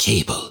 a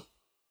cable.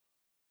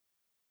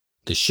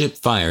 The ship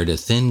fired a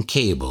thin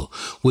cable,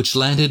 which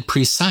landed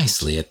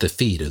precisely at the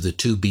feet of the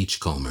two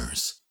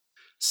beachcombers.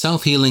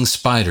 Self-healing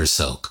spider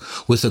silk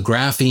with a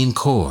graphene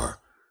core,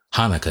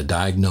 Hanukkah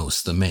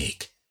diagnosed the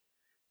make.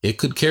 It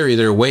could carry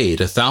their weight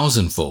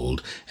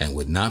 1,000-fold and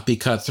would not be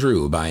cut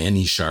through by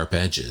any sharp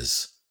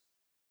edges.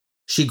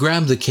 She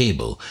grabbed the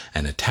cable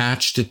and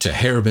attached it to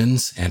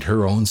Harbin's and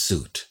her own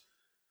suit.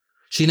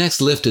 She next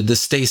lifted the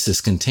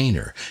stasis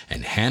container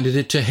and handed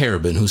it to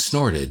Harbin, who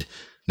snorted,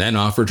 then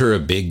offered her a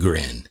big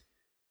grin.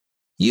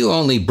 You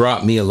only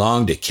brought me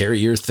along to carry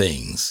your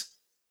things.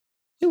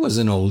 It was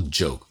an old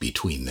joke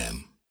between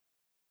them.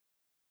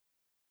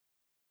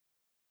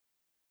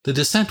 The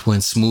descent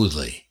went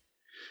smoothly.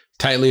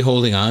 Tightly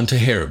holding on to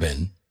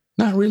Harbin,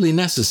 not really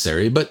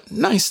necessary, but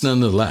nice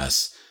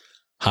nonetheless,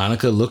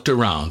 Hanukkah looked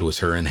around with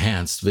her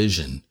enhanced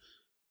vision.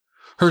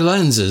 Her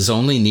lenses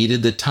only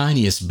needed the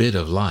tiniest bit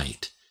of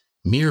light,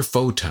 mere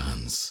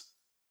photons.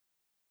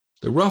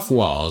 The rough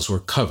walls were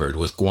covered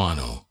with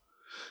guano.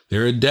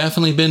 There had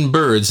definitely been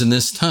birds in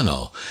this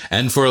tunnel,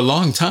 and for a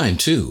long time,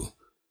 too.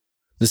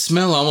 The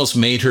smell almost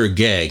made her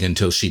gag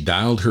until she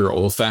dialed her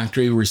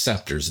olfactory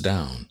receptors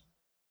down.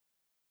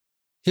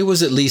 It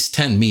was at least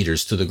 10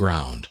 meters to the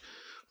ground,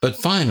 but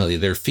finally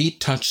their feet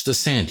touched the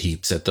sand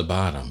heaps at the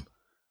bottom.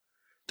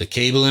 The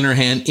cable in her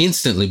hand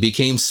instantly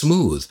became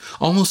smooth,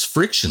 almost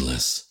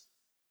frictionless.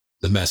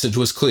 The message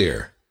was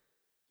clear.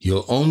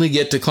 You'll only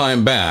get to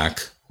climb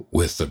back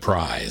with the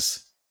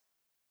prize.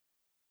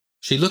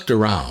 She looked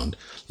around,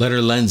 let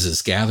her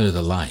lenses gather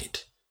the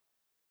light.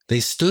 They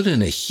stood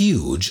in a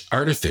huge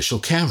artificial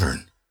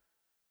cavern.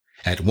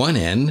 At one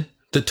end,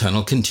 the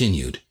tunnel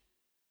continued.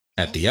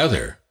 At the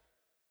other,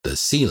 the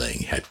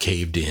ceiling had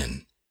caved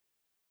in.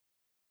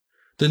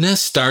 The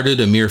nest started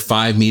a mere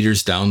 5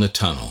 meters down the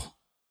tunnel.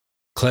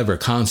 Clever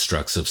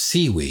constructs of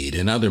seaweed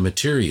and other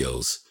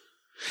materials.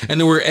 And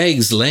there were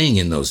eggs laying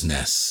in those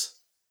nests.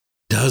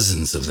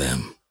 Dozens of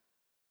them.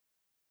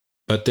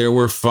 But there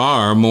were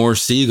far more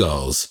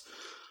seagulls.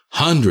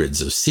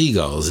 Hundreds of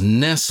seagulls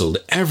nestled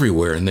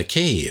everywhere in the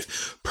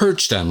cave,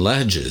 perched on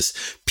ledges,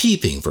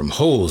 peeping from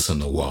holes in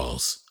the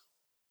walls.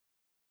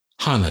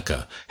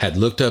 Hanukkah had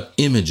looked up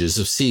images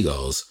of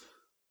seagulls,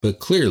 but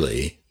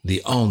clearly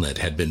the Allnet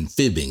had been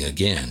fibbing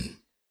again.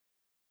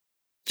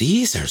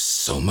 These are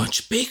so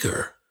much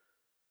bigger.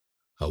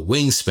 A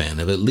wingspan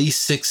of at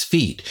least 6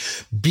 feet,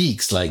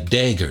 beaks like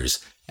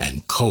daggers,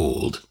 and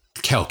cold,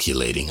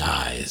 calculating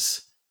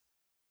eyes.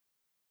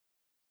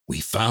 We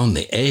found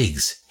the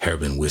eggs,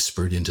 Harbin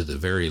whispered into the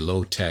very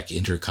low-tech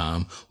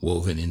intercom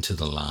woven into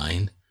the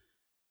line.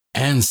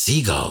 And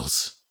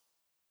seagulls.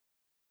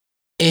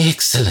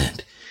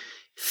 Excellent.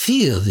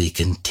 Fill the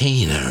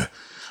container.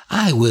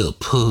 I will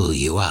pull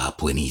you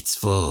up when it's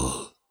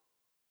full.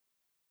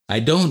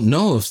 I don't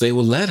know if they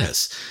will let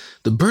us.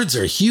 The birds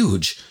are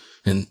huge,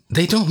 and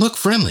they don't look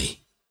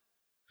friendly.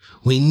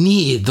 We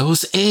need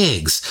those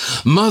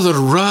eggs. Mother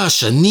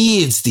Russia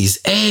needs these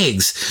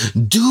eggs.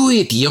 Do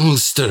it,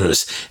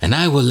 youngsters, and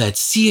I will let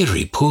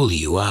Siri pull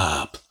you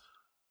up.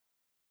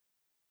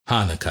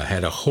 Hanukkah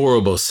had a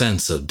horrible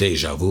sense of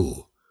déjà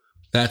vu.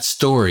 That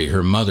story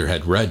her mother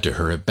had read to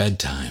her at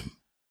bedtime.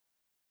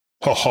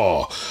 "Ha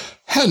ha!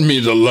 Hand me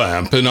the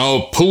lamp and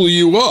I'll pull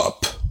you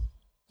up,"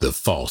 the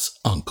false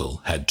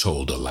uncle had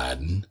told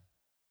Aladdin.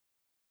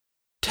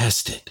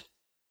 Test it.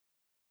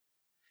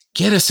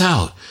 Get us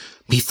out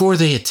before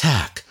they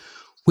attack.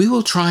 We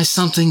will try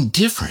something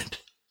different.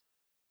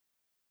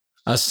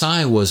 A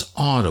sigh was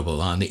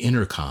audible on the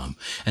intercom,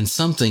 and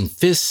something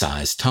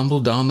fist-sized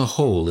tumbled down the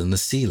hole in the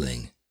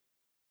ceiling.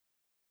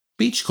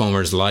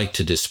 Beachcombers liked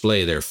to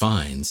display their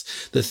finds,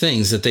 the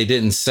things that they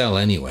didn't sell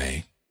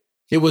anyway.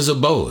 It was a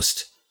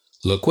boast.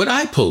 Look what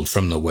I pulled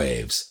from the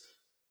waves.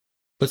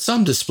 But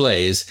some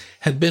displays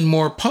had been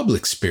more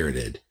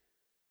public-spirited.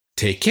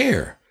 Take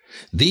care.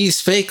 These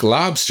fake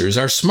lobsters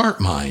are smart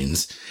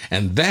minds,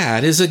 and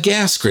that is a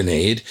gas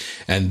grenade,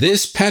 and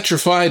this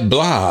petrified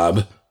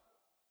blob.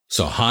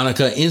 So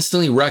Hanukkah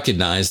instantly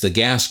recognized the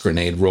gas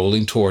grenade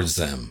rolling towards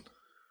them.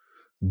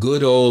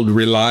 Good old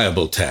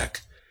reliable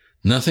tech.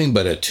 Nothing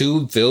but a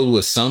tube filled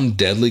with some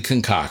deadly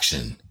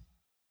concoction.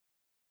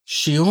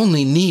 She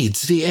only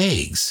needs the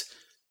eggs.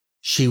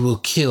 She will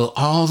kill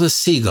all the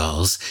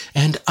seagulls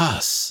and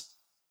us.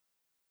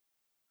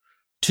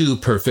 Two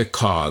perfect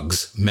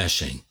cogs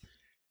meshing.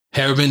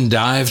 Harbin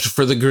dived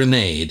for the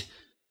grenade.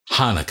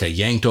 Hanukkah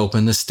yanked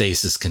open the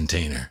stasis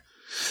container.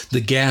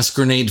 The gas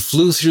grenade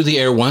flew through the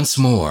air once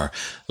more,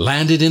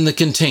 landed in the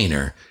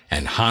container,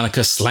 and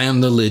Hanukkah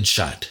slammed the lid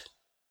shut.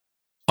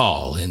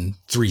 All in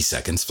 3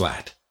 seconds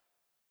flat.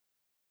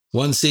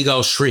 One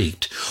seagull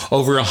shrieked.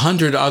 Over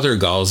 100 other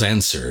gulls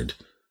answered.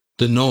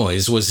 The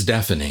noise was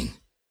deafening.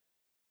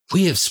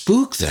 We have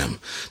spooked them.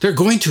 They're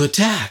going to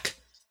attack.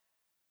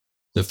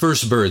 The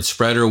first bird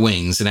spread her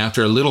wings, and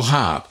after a little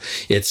hop,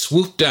 it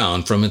swooped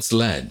down from its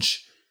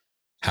ledge.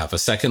 Half a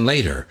second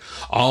later,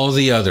 all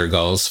the other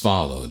gulls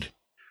followed.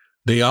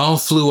 They all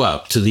flew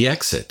up to the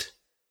exit.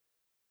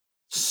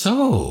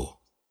 So,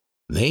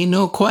 they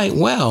know quite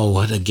well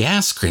what a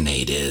gas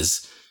grenade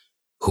is.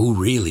 Who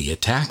really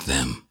attacked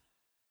them?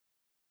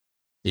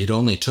 It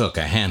only took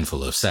a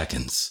handful of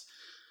seconds.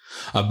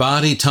 A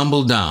body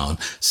tumbled down,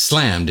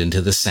 slammed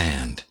into the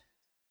sand.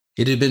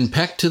 It had been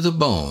pecked to the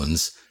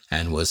bones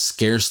and was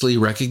scarcely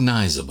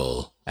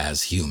recognizable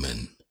as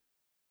human.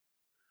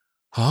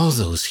 All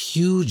those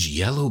huge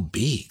yellow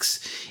beaks,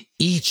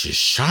 each as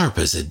sharp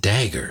as a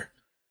dagger.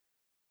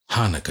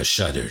 Hanukkah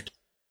shuddered.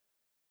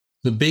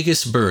 The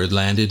biggest bird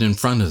landed in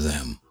front of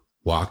them,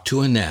 walked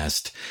to a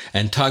nest,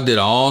 and tugged it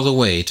all the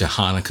way to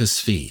Hanukkah's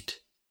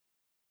feet.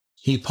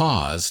 He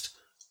paused,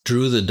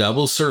 drew the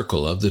double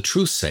circle of the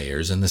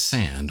truth-sayers in the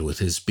sand with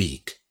his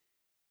beak.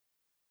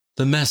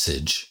 The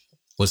message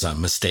was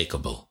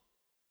unmistakable.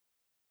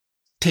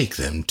 Take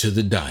them to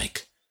the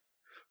dike.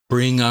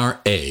 Bring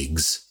our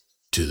eggs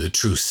to the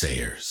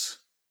truth-sayers.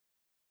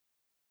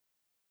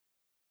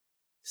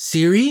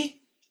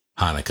 Siri?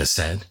 Hanukkah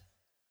said.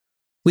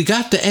 We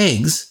got the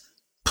eggs.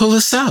 Pull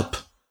us up.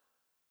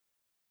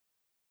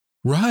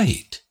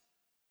 Right.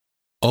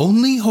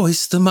 Only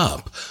hoist them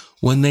up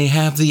when they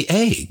have the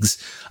eggs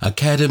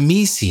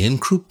Academician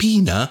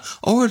Krupina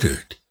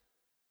ordered.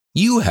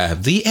 You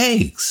have the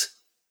eggs.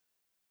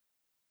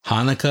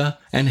 Hanukkah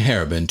and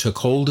Harbin took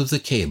hold of the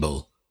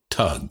cable,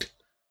 tugged.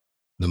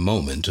 The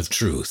moment of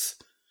truth.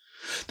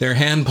 Their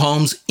hand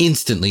palms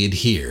instantly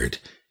adhered,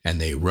 and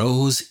they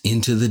rose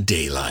into the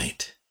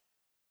daylight.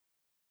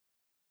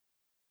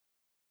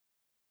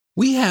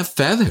 We have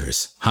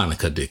feathers,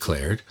 Hanukkah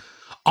declared.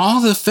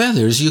 All the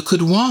feathers you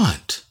could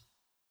want.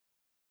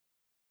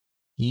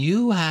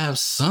 You have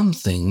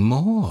something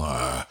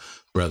more,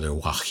 Brother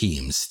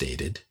Joachim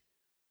stated.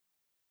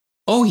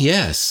 Oh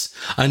yes,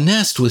 a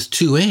nest with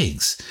 2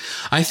 eggs.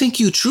 I think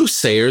you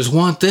truth-sayers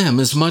want them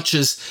as much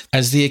as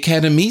the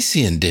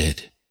Academician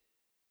did.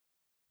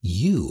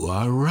 You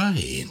are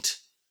right.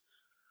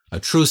 A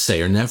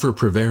truth-sayer never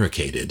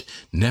prevaricated,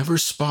 never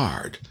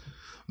sparred.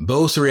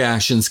 Both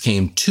reactions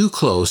came too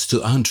close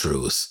to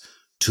untruth,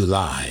 to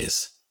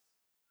lies.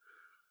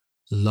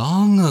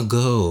 Long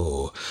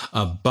ago,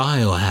 a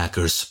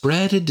biohacker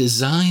spread a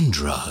design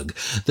drug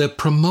that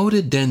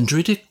promoted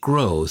dendritic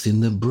growth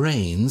in the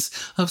brains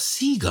of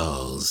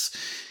seagulls.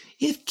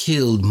 It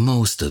killed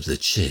most of the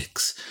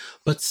chicks,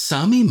 but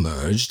some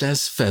emerged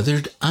as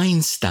feathered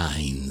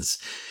Einsteins,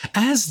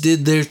 as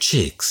did their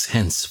chicks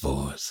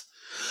henceforth.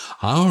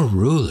 Our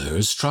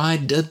rulers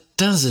tried a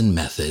dozen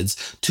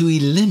methods to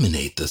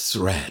eliminate the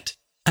threat,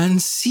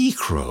 and sea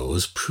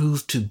crows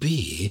proved to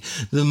be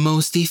the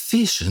most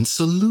efficient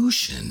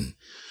solution.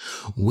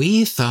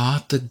 We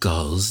thought the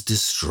gulls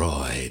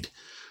destroyed,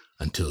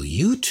 until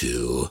you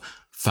two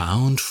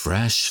found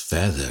fresh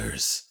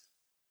feathers.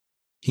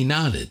 He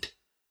nodded.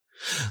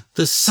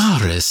 The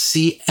Saras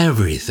see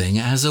everything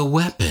as a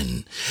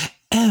weapon,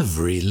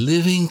 every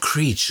living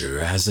creature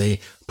as a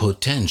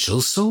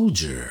potential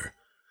soldier.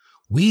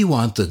 We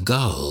want the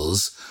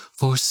gulls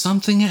for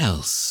something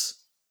else."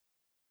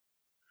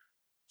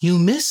 "You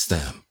miss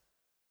them."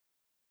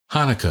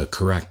 Hanukkah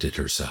corrected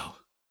herself.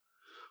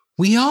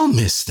 "We all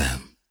miss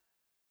them."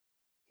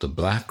 The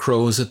black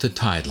crows at the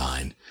tide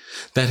line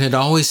that had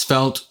always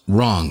felt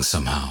wrong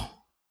somehow.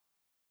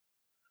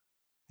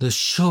 "The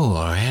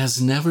shore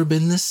has never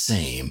been the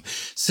same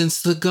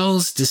since the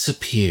gulls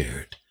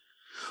disappeared.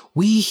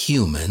 We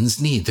humans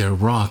need their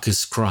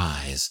raucous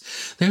cries,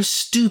 their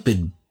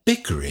stupid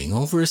bickering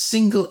over a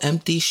single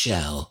empty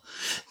shell,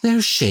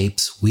 their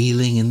shapes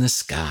wheeling in the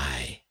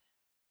sky."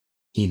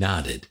 He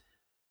nodded.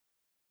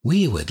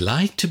 "We would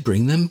like to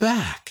bring them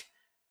back.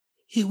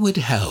 It would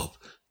help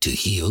to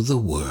heal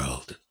the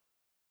world."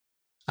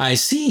 "I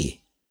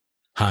see."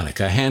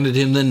 Hanukkah handed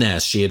him the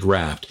nest she had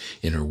wrapped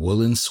in her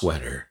woolen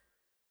sweater.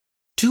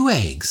 2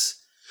 eggs.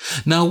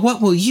 Now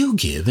what will you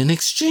give in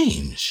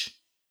exchange?"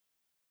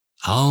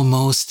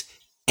 "Almost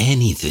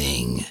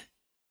anything."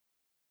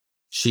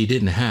 She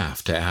didn't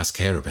have to ask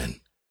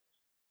Harbin.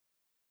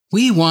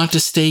 "We want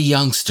to stay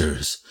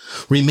youngsters,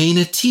 remain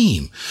a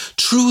team,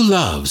 true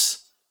loves.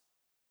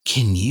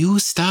 Can you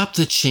stop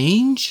the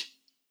change?"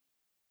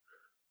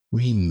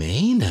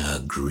 "Remain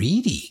a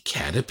greedy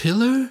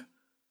caterpillar?"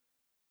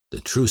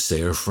 The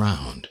Truesayer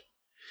frowned.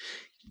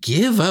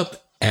 "Give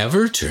up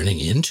ever turning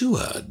into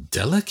a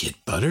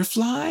delicate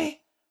butterfly?"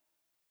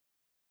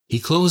 He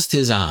closed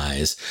his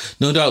eyes,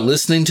 no doubt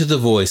listening to the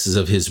voices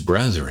of his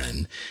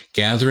brethren,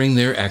 gathering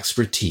their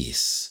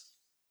expertise.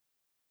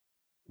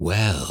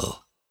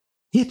 "Well,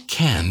 it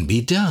can be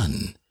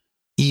done,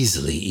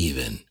 easily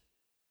even.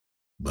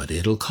 But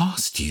it'll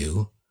cost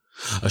you.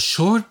 A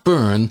short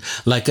burn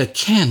like a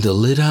candle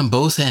lit on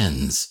both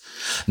ends,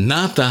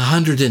 not the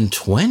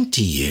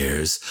 120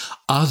 years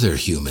other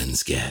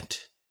humans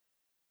get."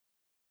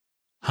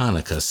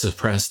 Hanukkah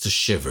suppressed a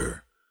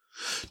shiver.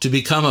 To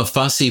become a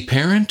fussy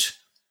parent?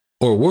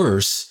 Or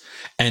worse,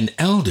 an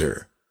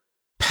elder,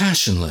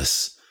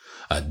 passionless,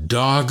 a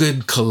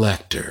dogged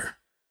collector?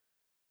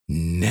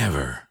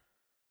 Never.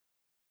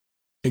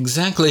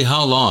 "Exactly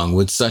how long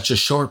would such a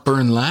short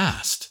burn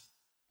last?"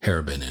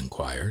 Harbin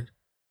inquired.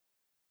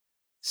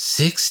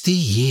 60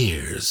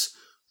 years,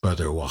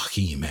 Brother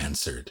Joachim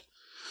answered.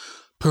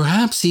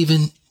 "Perhaps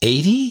even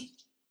 80?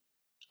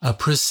 A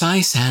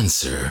precise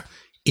answer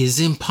is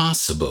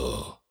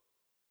impossible."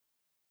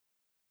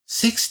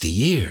 60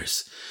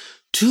 years,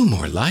 2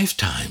 more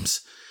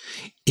lifetimes.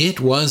 It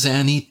was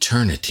an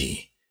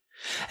eternity.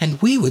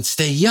 And we would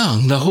stay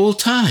young the whole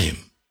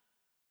time.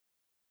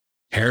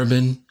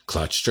 Harbin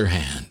clutched her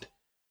hand.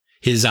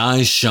 His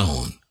eyes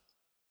shone.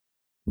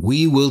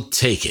 "We will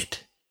take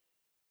it."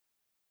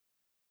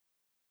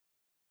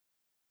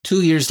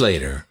 2 years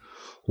later,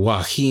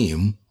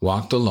 Joachim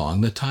walked along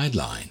the tide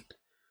line.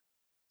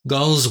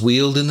 Gulls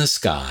wheeled in the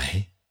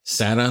sky,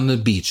 sat on the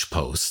beach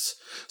posts,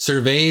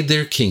 surveyed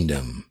their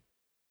kingdom.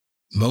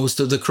 Most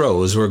of the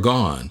crows were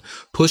gone,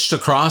 pushed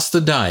across the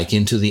dike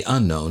into the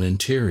unknown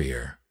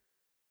interior.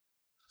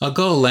 A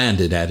gull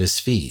landed at his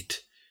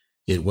feet.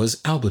 It was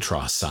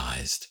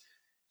albatross-sized.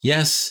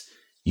 Yes,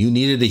 you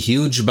needed a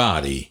huge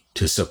body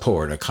to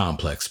support a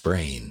complex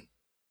brain.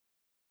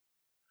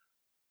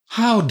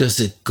 "How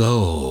does it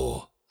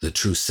go?" the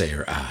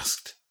Truesayer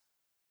asked.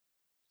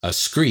 A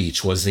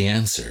screech was the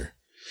answer.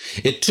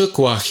 It took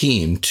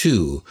Joachim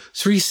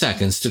 2-3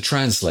 seconds to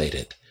translate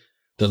it.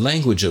 The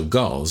language of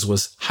gulls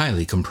was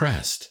highly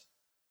compressed.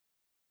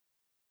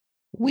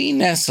 "We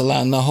nestle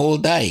on the whole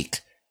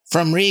dike,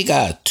 from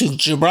Riga to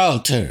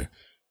Gibraltar.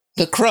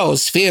 The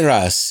crows fear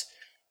us.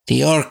 The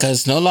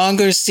orcas no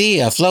longer see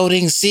a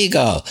floating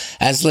seagull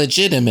as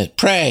legitimate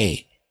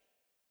prey."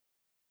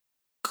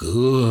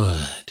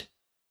 Good.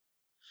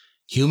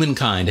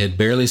 Humankind had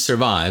barely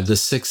survived the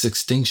 6th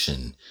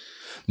extinction.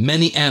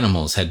 Many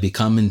animals had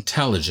become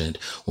intelligent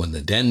when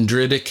the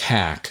dendritic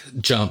hack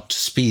jumped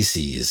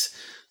species.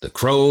 The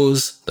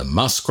crows, the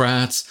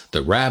muskrats,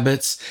 the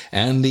rabbits,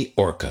 and the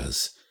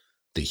orcas.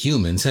 The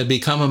humans had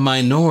become a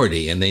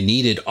minority and they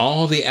needed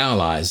all the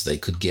allies they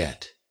could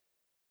get.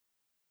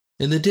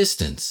 In the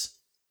distance,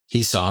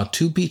 he saw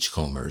 2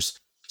 beachcombers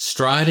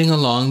striding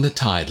along the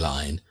tide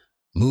line,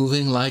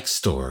 moving like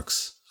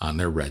storks on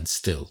their red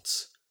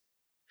stilts.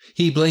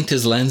 He blinked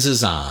his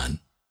lenses on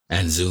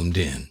and zoomed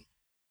in.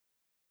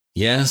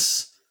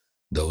 Yes,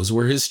 those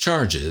were his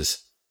charges,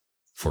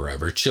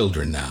 forever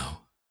children now.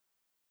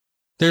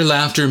 Their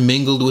laughter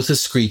mingled with the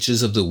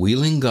screeches of the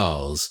wheeling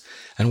gulls,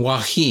 and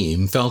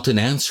Joachim felt an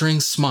answering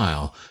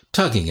smile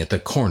tugging at the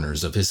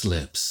corners of his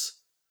lips.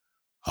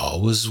 All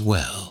was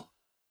well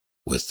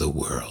with the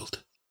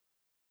world.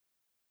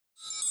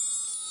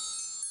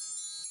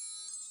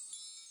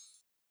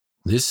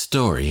 This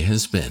story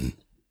has been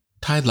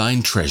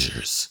Tideline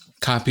Treasures,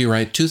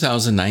 copyright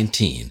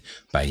 2019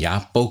 by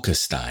Jaap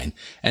Boekestein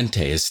and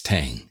Thijs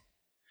Tang.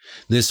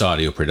 This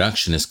audio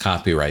production is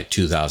copyright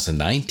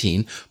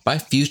 2019 by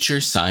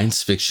Future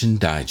Science Fiction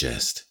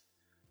Digest.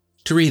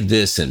 To read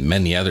this and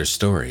many other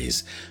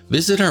stories,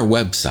 visit our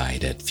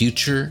website at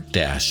future-sf.com.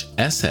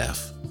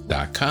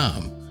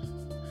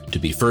 To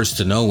be first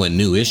to know when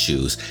new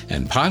issues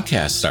and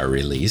podcasts are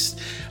released,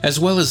 as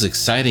well as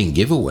exciting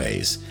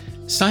giveaways,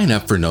 sign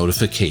up for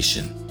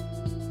notification.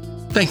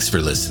 Thanks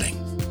for listening.